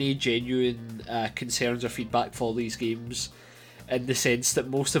any genuine concerns or feedback for these games, in the sense that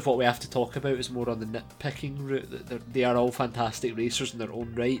most of what we have to talk about is more on the nitpicking route. That they are all fantastic racers in their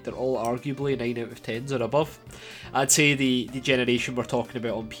own right. They're all arguably 9 out of 10s or above. I'd say the generation we're talking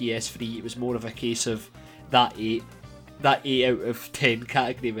about on PS3, it was more of a case of that 8 out of 10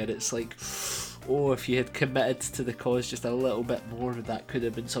 category, where it's like, oh, if you had committed to the cause just a little bit more, that could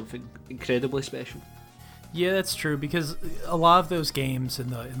have been something incredibly special. Yeah, that's true, because a lot of those games in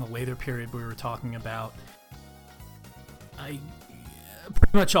the later period we were talking about,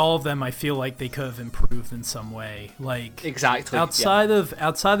 pretty much all of them, I feel like they could have improved in some way. Like, exactly. Outside of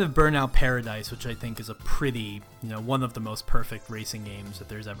Burnout Paradise, which I think is a pretty, one of the most perfect racing games that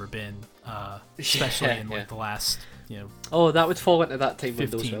there's ever been, especially in like the last, oh, that would fall into that time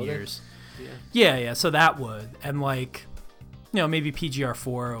 15 years. Yeah. So that would, and like, maybe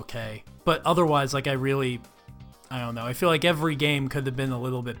PGR4, okay, but otherwise, like, I don't know. I feel like every game could have been a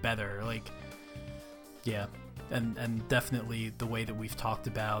little bit better. Like, yeah. And definitely the way that we've talked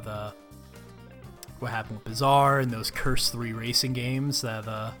about what happened with Bizarre and those Curse 3 racing games that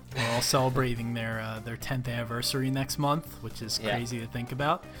we're all celebrating their 10th anniversary next month, which is crazy to think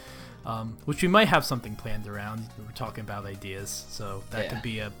about. Which we might have something planned around. We're talking about ideas, so that could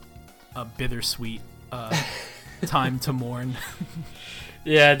be a bittersweet time to mourn.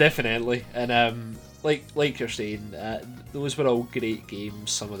 Yeah, definitely. And like you're saying, those were all great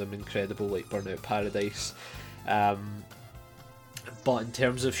games. Some of them incredible, like Burnout Paradise. But in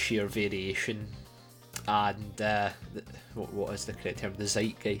terms of sheer variation, and what is the correct term? The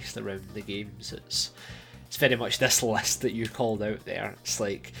zeitgeist around the games. It's very much this list that you called out there. It's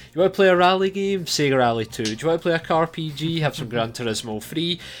like, you want to play a rally game? Sega Rally 2. Do you want to play a car PG? Have some Gran Turismo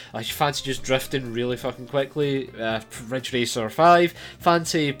 3. You fancy just drifting really fucking quickly? Ridge Racer 5.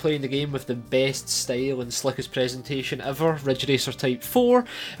 Fancy playing the game with the best style and slickest presentation ever? Ridge Racer Type 4.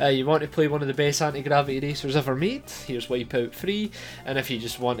 You want to play one of the best anti-gravity racers ever made? Here's Wipeout 3. And if you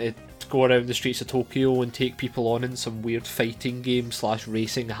just want to go around the streets of Tokyo and take people on in some weird fighting game /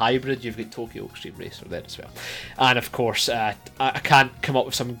 racing hybrid, you've got Tokyo Extreme Racer there as well. And of course, I can't come up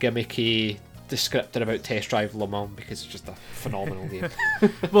with some gimmicky descriptor about Test Drive Le Mans because it's just a phenomenal game.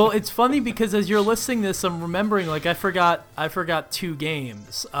 Well, it's funny because as you're listing this, I'm remembering, like, I forgot 2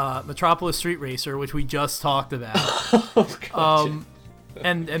 games. Metropolis Street Racer, which we just talked about. Oh, gotcha.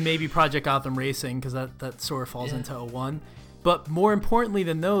 And maybe Project Gotham Racing, because that sort of falls into 01. But more importantly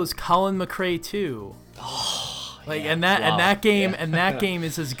than those, Colin McRae 2. That game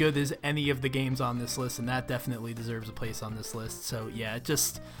is as good as any of the games on this list, and that definitely deserves a place on this list. So yeah, it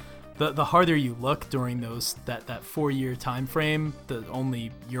just the harder you look during that 4-year time frame,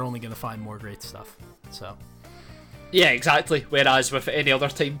 you're only going to find more great stuff. So yeah, exactly. Whereas with any other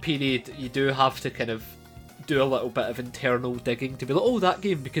time period, you do have to kind of do a little bit of internal digging to be like, oh, that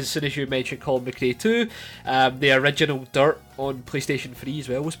game, because as soon as you mentioned Colin McRae 2, the original Dirt on PlayStation 3 as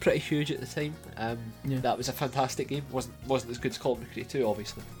well was pretty huge at the time. That was a fantastic game. Wasn't as good as Colin McRae 2,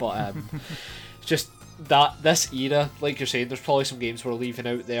 obviously, but just that this era, like you're saying, there's probably some games we're leaving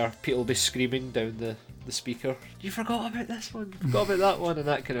out there. People will be screaming down the speaker, you forgot about this one, you forgot about that one, and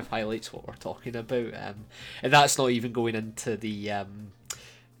that kind of highlights what we're talking about. And that's not even going into the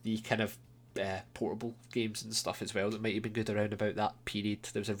kind of portable games and stuff as well that might have been good around about that period.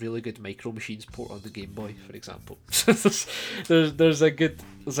 There was a really good Micro Machines port on the Game Boy, for example. there's a good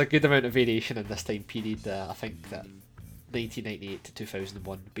amount of variation in this time period. I think that 1998 to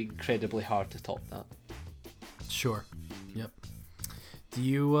 2001 would be incredibly hard to top that. Sure. Yep. Do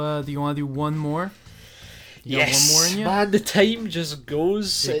you want to do one more? Yes, one more in you? Man, the time just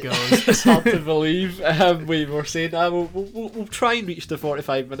goes. It goes. It's hard to believe. We were saying we'll try and reach the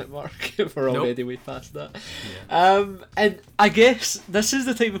 45-minute mark. We're already way past that. Yeah. And I guess this is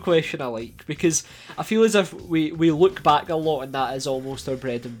the type of question I like, because I feel as if we look back a lot and that is almost our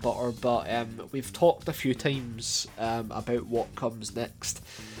bread and butter, but we've talked a few times about what comes next.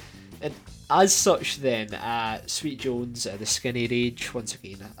 And as such then, Sweet Jones, the Skinny Rage, once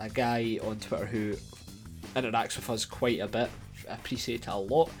again, a guy on Twitter who interacts with us quite a bit, I appreciate it a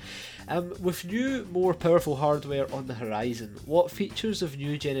lot. With new, more powerful hardware on the horizon, what features of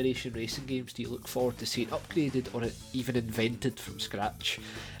new generation racing games do you look forward to seeing upgraded or even invented from scratch?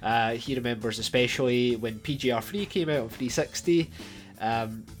 He remembers especially when PGR3 came out on 360.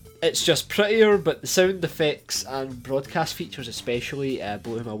 It's just prettier, but the sound effects and broadcast features especially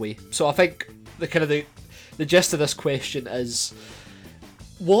blew him away. So I think the gist of this question is,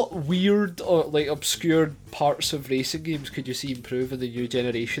 what weird or like obscure parts of racing games could you see improve in the new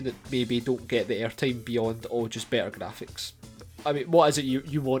generation that maybe don't get the airtime beyond just better graphics? I mean, what is it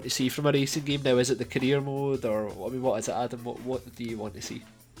you want to see from a racing game now? Is it the career mode, or what is it, Adam? What do you want to see?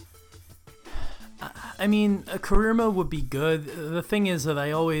 I mean, a career mode would be good. The thing is that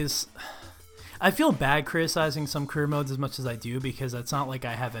I feel bad criticizing some career modes as much as I do, because it's not like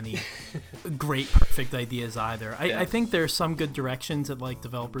I have any great perfect ideas either. I think there's some good directions that like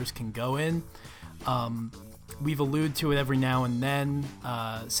developers can go in. We've alluded to it every now and then.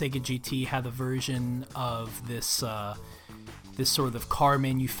 Sega GT had a version of this sort of car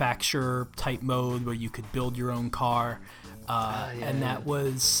manufacturer type mode where you could build your own car, and that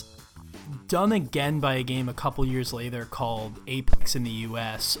was done again by a game a couple years later called Apex in the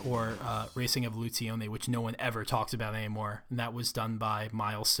US, or Racing Evoluzione, which no one ever talks about anymore, and that was done by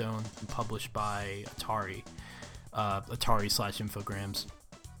Milestone and published by Atari /Infogrames.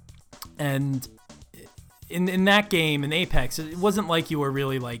 And in that game, in Apex, it wasn't like you were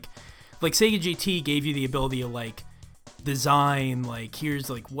really like Sega GT gave you the ability to like design, like, here's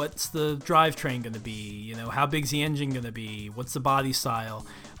like what's the drivetrain gonna be, you know, how big's the engine gonna be, what's the body style.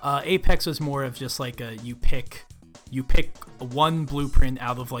 Apex was more of just like you pick one blueprint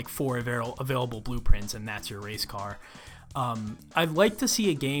out of like 4 available blueprints, and that's your race car. I'd like to see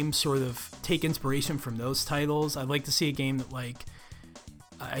a game sort of take inspiration from those titles. I'd like to see a game that, like,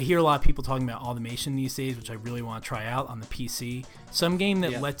 I hear a lot of people talking about automation these days, which I really want to try out on the PC. Some game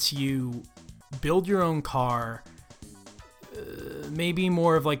that lets you build your own car, maybe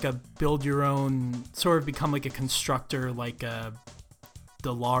more of like a build your own, sort of become like a constructor, like a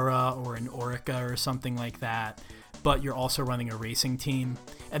Dallara or an Orica or something like that, but you're also running a racing team.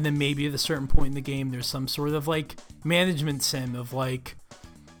 And then maybe at a certain point in the game, there's some sort of like management sim of like,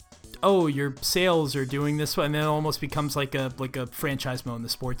 oh, your sales are doing this, and then it almost becomes like a franchise mode in the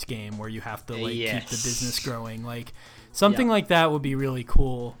sports game where you have to like keep the business growing. Like something like that would be really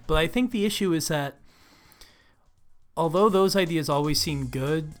cool. But I think the issue is that although those ideas always seem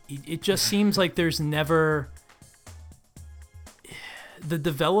good, it just seems like there's never the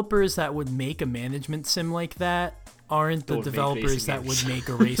developers that would make a management sim like that aren't the developers that would make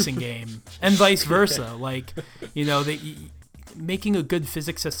a racing game, and vice versa. Like, you know, making a good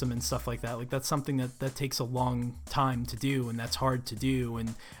physics system and stuff like that, like that's something that takes a long time to do, and that's hard to do.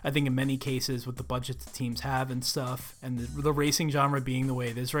 And I think in many cases with the budgets the teams have and stuff, and the racing genre being the way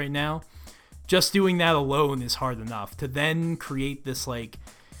it is right now, just doing that alone is hard enough. To then create this like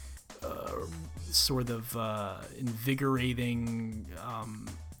sort of invigorating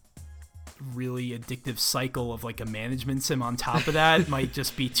really addictive cycle of like a management sim on top of that might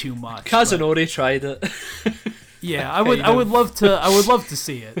just be too much. Kazunori tried it. Yeah, I would love to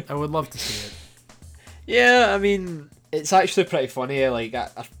see it. I would love to see it. Yeah, I mean, it's actually pretty funny. Like,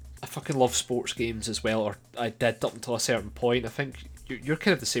 I fucking love sports games as well, or I did up until a certain point. I think you're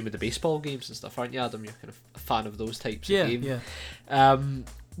kind of the same with the baseball games and stuff, aren't you, Adam? You're kind of a fan of those types of games. Yeah.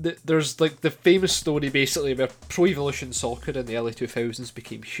 There's like the famous story basically where Pro Evolution Soccer in the early 2000s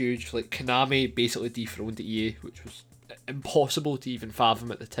became huge. Like, Konami basically dethroned EA, which was impossible to even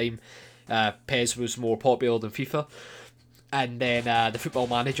fathom at the time. PES was more popular than FIFA, and then the Football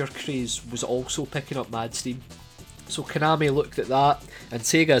Manager craze was also picking up mad steam. So Konami looked at that, and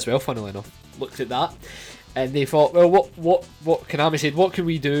Sega as well, funnily enough, looked at that, and they thought, well, what Konami said, what can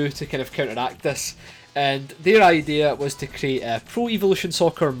we do to kind of counteract this? And their idea was to create a Pro Evolution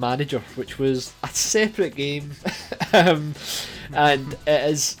Soccer Manager, which was a separate game, and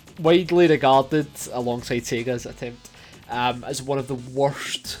it is widely regarded, alongside Sega's attempt, as one of the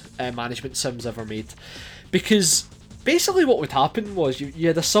worst management sims ever made. Because basically what would happen was you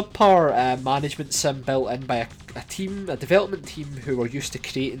had a subpar management sim built in by a development team who were used to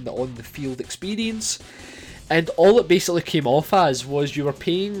creating the on-the-field experience. And all it basically came off as was you were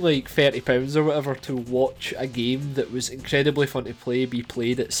paying like £30 or whatever to watch a game that was incredibly fun to play be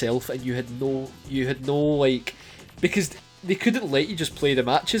played itself, and you had no like, because they couldn't let you just play the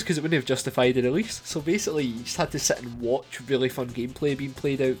matches because it wouldn't have justified the release. So basically you just had to sit and watch really fun gameplay being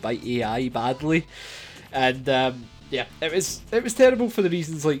played out by AI badly. And yeah, it was terrible for the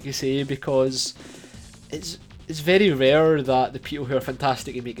reasons like you say, because it's very rare that the people who are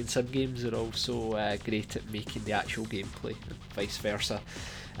fantastic at making sim games are also great at making the actual gameplay, and vice versa.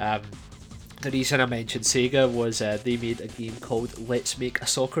 The reason I mentioned Sega was they made a game called Let's Make a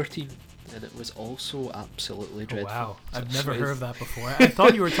Soccer Team, and it was also absolutely dreadful. Oh, wow, I've never heard of that before. I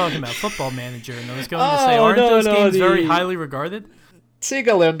thought you were talking about Football Manager, and I was going to say, aren't those games very highly regarded?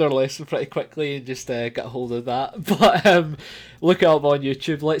 Sega learned their lesson pretty quickly and just got a hold of that. But look it up on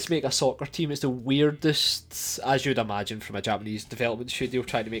YouTube. Let's Make a Soccer Team. It's the weirdest, as you'd imagine, from a Japanese development studio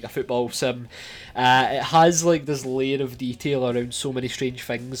trying to make a football sim. It has like this layer of detail around so many strange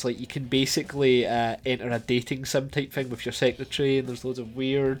things. Like, you can basically enter a dating sim type thing with your secretary, and there's loads of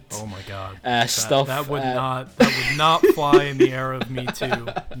weird oh my god stuff. That would not fly in the era of Me Too.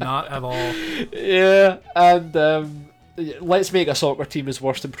 Not at all. Yeah, and Let's Make a Soccer Team is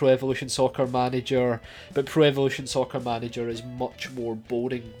worse than Pro Evolution Soccer Manager, but Pro Evolution Soccer Manager is much more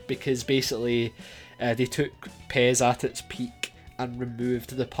boring because basically they took PES at its peak and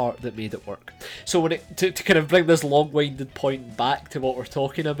removed the part that made it work. So when to kind of bring this long-winded point back to what we're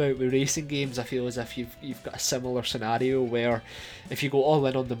talking about with racing games, I feel as if you've got a similar scenario where if you go all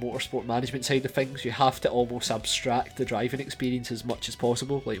in on the motorsport management side of things, you have to almost abstract the driving experience as much as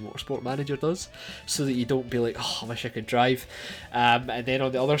possible, like Motorsport Manager does, so that you don't be like, oh, I wish I could drive. And then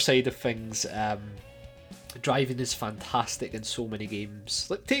on the other side of things, driving is fantastic in so many games.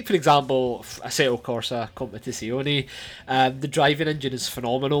 Like, take for example Assetto Corsa Competizione. The driving engine is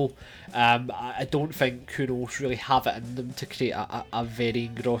phenomenal. I don't think Kunos really have it in them to create a very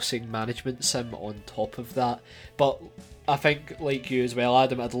engrossing management sim on top of that. But I think, like you as well,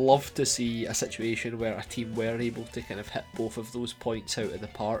 Adam, I'd love to see a situation where a team were able to kind of hit both of those points out of the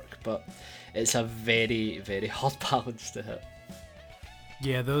park, but it's a very, very hard balance to hit.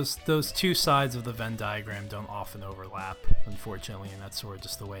 Yeah, those two sides of the Venn diagram don't often overlap, unfortunately, and that's sort of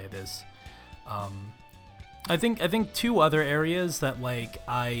just the way it is. I think two other areas that like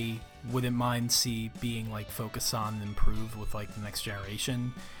I wouldn't mind see being like focused on and improved with like the next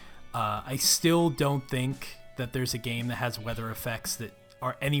generation. I still don't think that there's a game that has weather effects that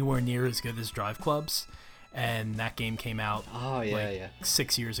are anywhere near as good as Drive Clubs, and that game came out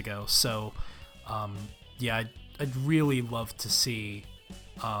 6 years ago. So yeah, I'd really love to see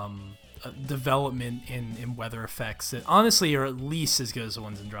development in weather effects that honestly are at least as good as the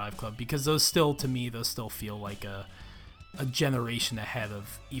ones in Drive Club, because those still feel like a generation ahead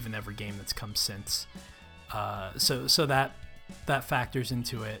of even every game that's come since. So that factors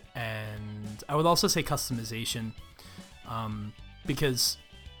into it. And I would also say customization, because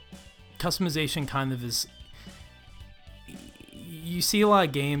customization kind of is, you see a lot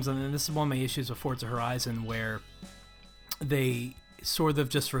of games, and this is one of my issues with Forza Horizon, where they sort of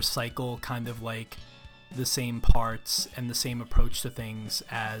just recycle kind of like the same parts and the same approach to things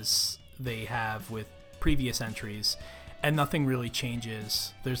as they have with previous entries, and nothing really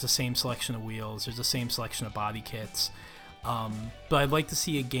changes. There's the same selection of wheels, there's the same selection of body kits, but I'd like to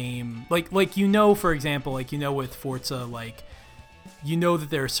see a game like for example, with Forza, that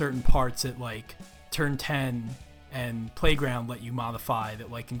there are certain parts that Turn 10 and Playground let you modify that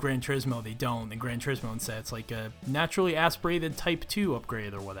in Gran Turismo they don't. In Gran Turismo instead it's like a naturally aspirated Type 2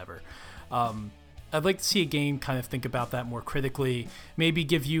 upgrade or whatever. I'd like to see a game kind of think about that more critically, maybe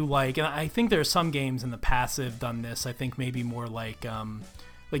give you and I think there are some games in the past that have done this. I think maybe more like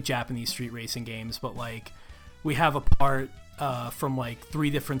Japanese street racing games, but we have a part from 3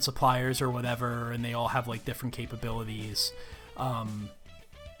 different suppliers or whatever, and they all have different capabilities,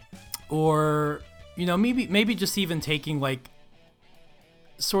 or maybe just even taking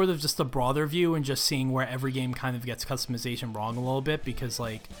sort of just a broader view and just seeing where every game kind of gets customization wrong a little bit, because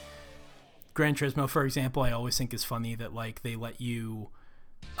Gran Turismo, for example, I always think is funny that they let you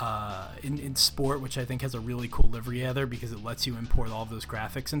in Sport, which I think has a really cool livery editor because it lets you import all of those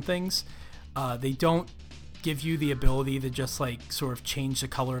graphics and things. They don't give you the ability to just sort of change the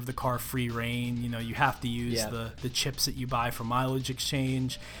color of the car free reign. You have to use the chips that you buy from Mileage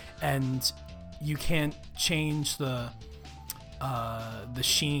Exchange, and you can't change the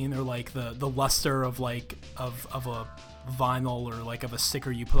sheen or the luster of of a vinyl or of a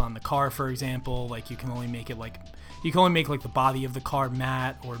sticker you put on the car, for example. You can only make it the body of the car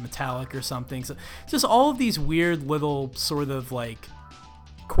matte or metallic or something. So just all of these weird little sort of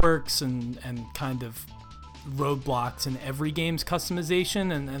quirks and kind of roadblocks in every game's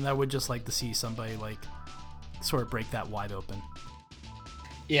customization, and I would just like to see somebody sort of break that wide open.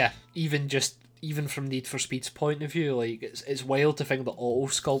 Yeah, even from Need for Speed's point of view, it's wild to think that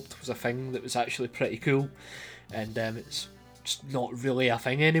auto sculpt was a thing that was actually pretty cool, and it's just not really a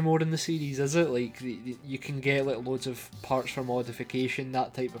thing anymore in the series, is it? You can get loads of parts for modification,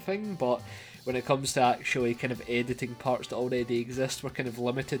 that type of thing, but when it comes to actually kind of editing parts that already exist, we're kind of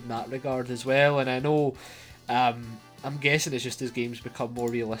limited in that regard as well. And I know, I'm guessing it's just as games become more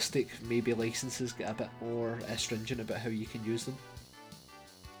realistic, maybe licenses get a bit more stringent about how you can use them.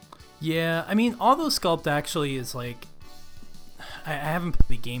 Yeah, I mean, Auto Sculpt actually is I haven't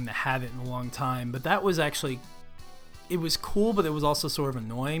played a game that had it in a long time, but that was actually, it was cool, but it was also sort of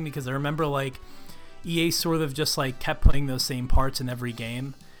annoying because I remember EA sort of just kept putting those same parts in every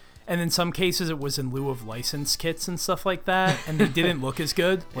game, and in some cases it was in lieu of license kits and stuff like that, and they didn't look as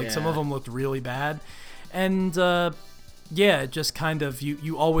good. Some of them looked really bad, and yeah, just kind of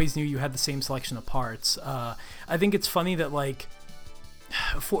you always knew you had the same selection of parts. I think it's funny that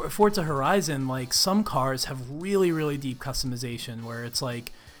for Forza Horizon, some cars have really, really deep customization where it's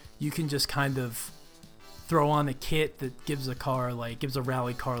you can just kind of throw on a kit that gives a car, gives a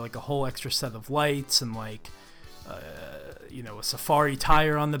rally car a whole extra set of lights and a safari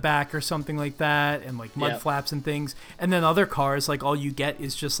tire on the back or something like that, and mud flaps and things. And then other cars, all you get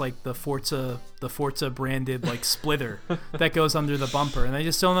is just the Forza branded splitter that goes under the bumper. And I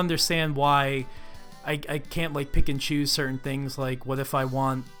just don't understand why I can't pick and choose certain things. What if I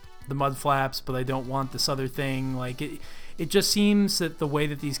want the mud flaps but I don't want this other thing? It just seems that the way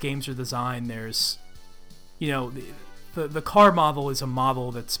that these games are designed, there's the car model is a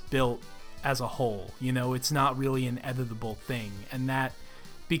model that's built as a whole. It's not really an editable thing, and that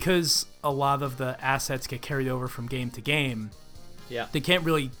because a lot of the assets get carried over from game to game, they can't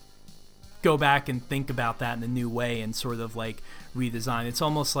really go back and think about that in a new way and sort of redesign. It's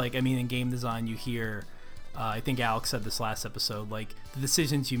almost in game design you hear, I think Alex said this last episode, the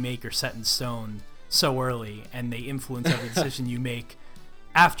decisions you make are set in stone so early and they influence every decision you make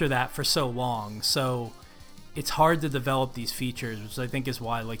after that for so long. So it's hard to develop these features, which I think is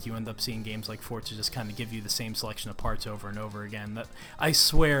why you end up seeing games like Forza just kind of give you the same selection of parts over and over again. That I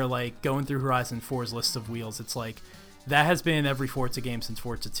swear, going through Horizon 4's list of wheels, it's that has been in every Forza game since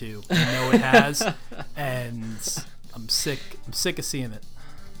Forza 2. I know it has, and I'm sick of seeing it.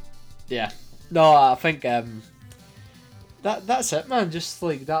 Yeah. No, I think that's it, man. Just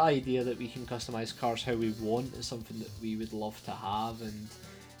that idea that we can customize cars how we want is something that we would love to have, and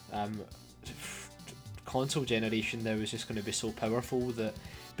console generation now is just going to be so powerful that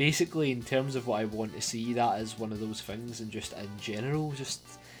basically in terms of what I want to see, that is one of those things, and just in general, just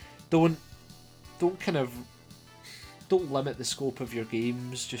don't limit the scope of your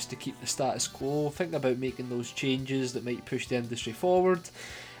games just to keep the status quo. Think about making those changes that might push the industry forward.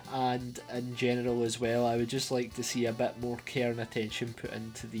 And in general as well, I would just like to see a bit more care and attention put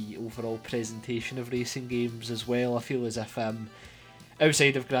into the overall presentation of racing games as well. I feel as if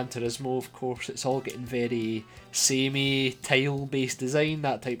outside of Gran Turismo, of course, it's all getting very samey, tile-based design,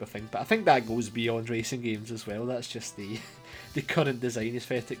 that type of thing. But I think that goes beyond racing games as well. That's just the current design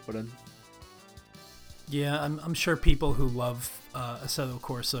aesthetic we're in. Yeah, I'm sure people who love Assetto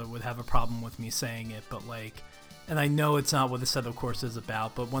Corsa would have a problem with me saying it, but like, and I know it's not what Assetto Corsa is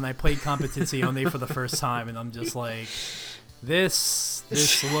about, but when I played Competizione for the first time, and I'm just like, this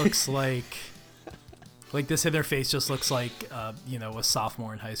looks like this interface just looks like a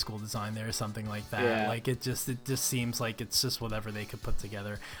sophomore in high school design there or something like that. Yeah. Like it just seems like it's just whatever they could put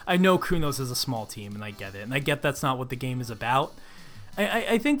together. I know Kunos is a small team, and I get it, and I get that's not what the game is about.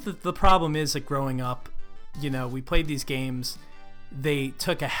 I think that the problem is that growing up, we played these games. They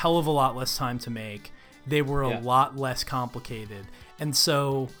took a hell of a lot less time to make. They were a lot less complicated. And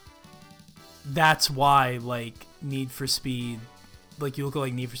so that's why, like, Need for Speed, like, you look at,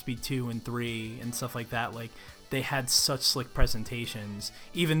 like, Need for Speed 2 and 3 and stuff like that, like, they had such slick presentations.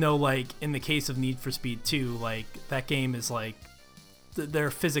 Even though, like, in the case of Need for Speed 2, like, that game is, like, there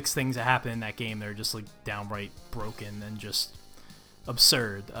are physics things that happen in that game that are just, like, downright broken and just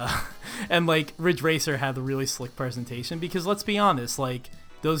absurd. And, like, Ridge Racer had a really slick presentation because, let's be honest, like,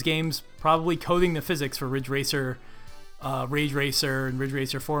 those games, probably coding the physics for Ridge Racer, Rage Racer, and Ridge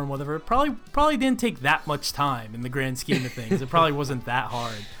Racer 4 and whatever, probably didn't take that much time in the grand scheme of things. It probably wasn't that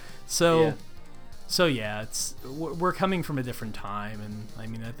hard. So yeah, we're coming from a different time, and I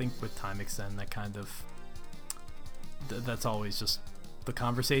mean, I think with Time Extend, that kind of that's always just the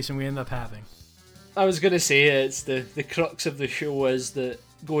conversation we end up having. I was going to say it's the crux of the show is that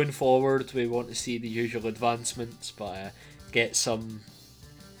going forward we want to see the usual advancements, but get some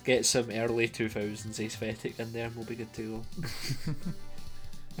early 2000s aesthetic in there and we'll be good to go.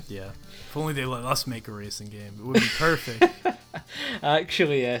 Yeah, if only they let us make a racing game, it would be perfect.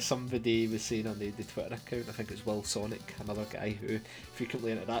 Actually, somebody was saying on the Twitter account, I think it's Will Sonic, another guy who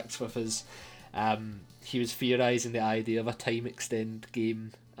frequently interacts with us, he was theorising the idea of a Time Extend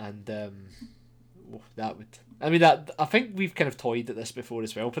game, and that would... I mean, I think we've kind of toyed at this before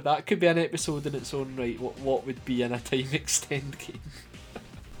as well, but that could be an episode in its own right. What would be in a Time Extend game?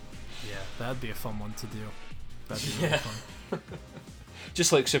 Yeah, that'd be a fun one to do. That'd be really fun.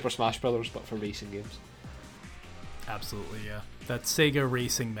 Just like Super Smash Brothers, but for racing games. Absolutely, yeah. That Sega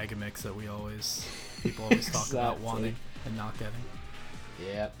Racing Megamix that people always talk about wanting and not getting.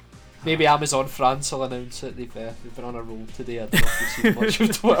 Yeah. Maybe Amazon France will announce it. They've been on a roll today. I don't know if you've seen much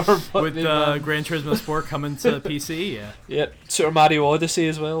of Twitter. But with Gran Turismo Sport coming to PC, yeah. Yep. Super Mario Odyssey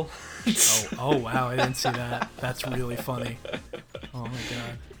as well. Oh wow, I didn't see that. That's really funny. Oh my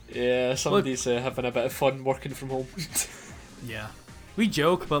god. Yeah, somebody's having a bit of fun working from home. Yeah. We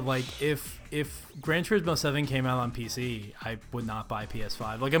joke, but like if Gran Turismo 7 came out on PC, I would not buy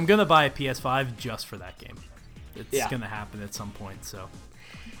PS5. Like I'm gonna buy a PS5 just for that game. It's gonna happen at some point, so.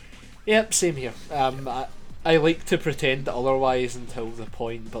 Yep, same here. I like to pretend otherwise until the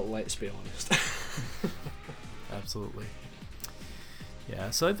point, but let's be honest. Absolutely. Yeah,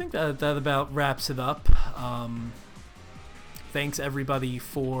 so I think that about wraps it up. Thanks everybody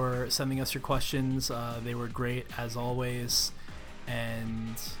for sending us your questions. They were great as always,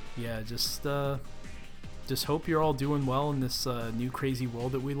 and yeah, just hope you're all doing well in this new crazy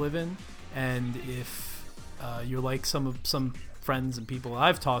world that we live in. And if you're like some friends and people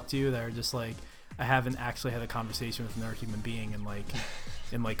I've talked to that are just like, I haven't actually had a conversation with another human being in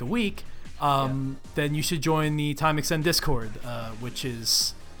like a week, then you should join the Time Extend Discord, which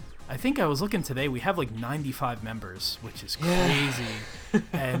is, I think I was looking today, we have like 95 members, which is crazy.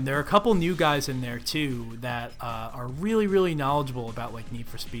 And there are a couple new guys in there too that are really, really knowledgeable about like Need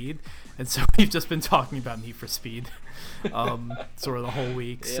for Speed. And so we've just been talking about Need for Speed sort of the whole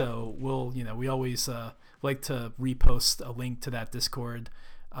week. Yeah. So we always like to repost a link to that Discord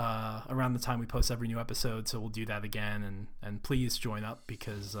around the time we post every new episode. So we'll do that again, and please join up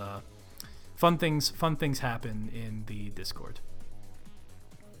because fun things happen in the Discord.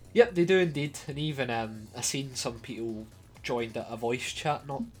 Yep, they do indeed. And even I seen some people joined a voice chat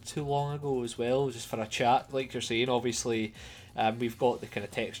not too long ago as well, just for a chat. Like you're saying, obviously we've got the kind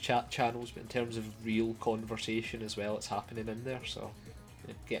of text chat channels, but in terms of real conversation as well, it's happening in there. So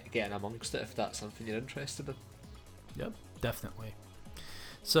get in amongst it if that's something you're interested in. Yep, definitely.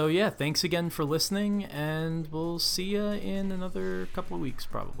 So yeah, thanks again for listening, and we'll see you in another couple of weeks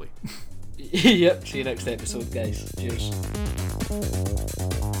probably. Yep, see you next episode, guys. Cheers.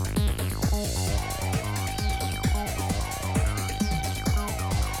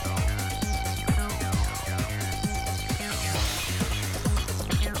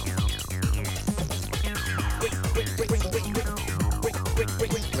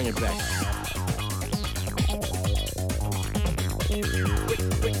 Bring it back.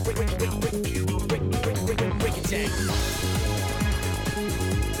 Break it down.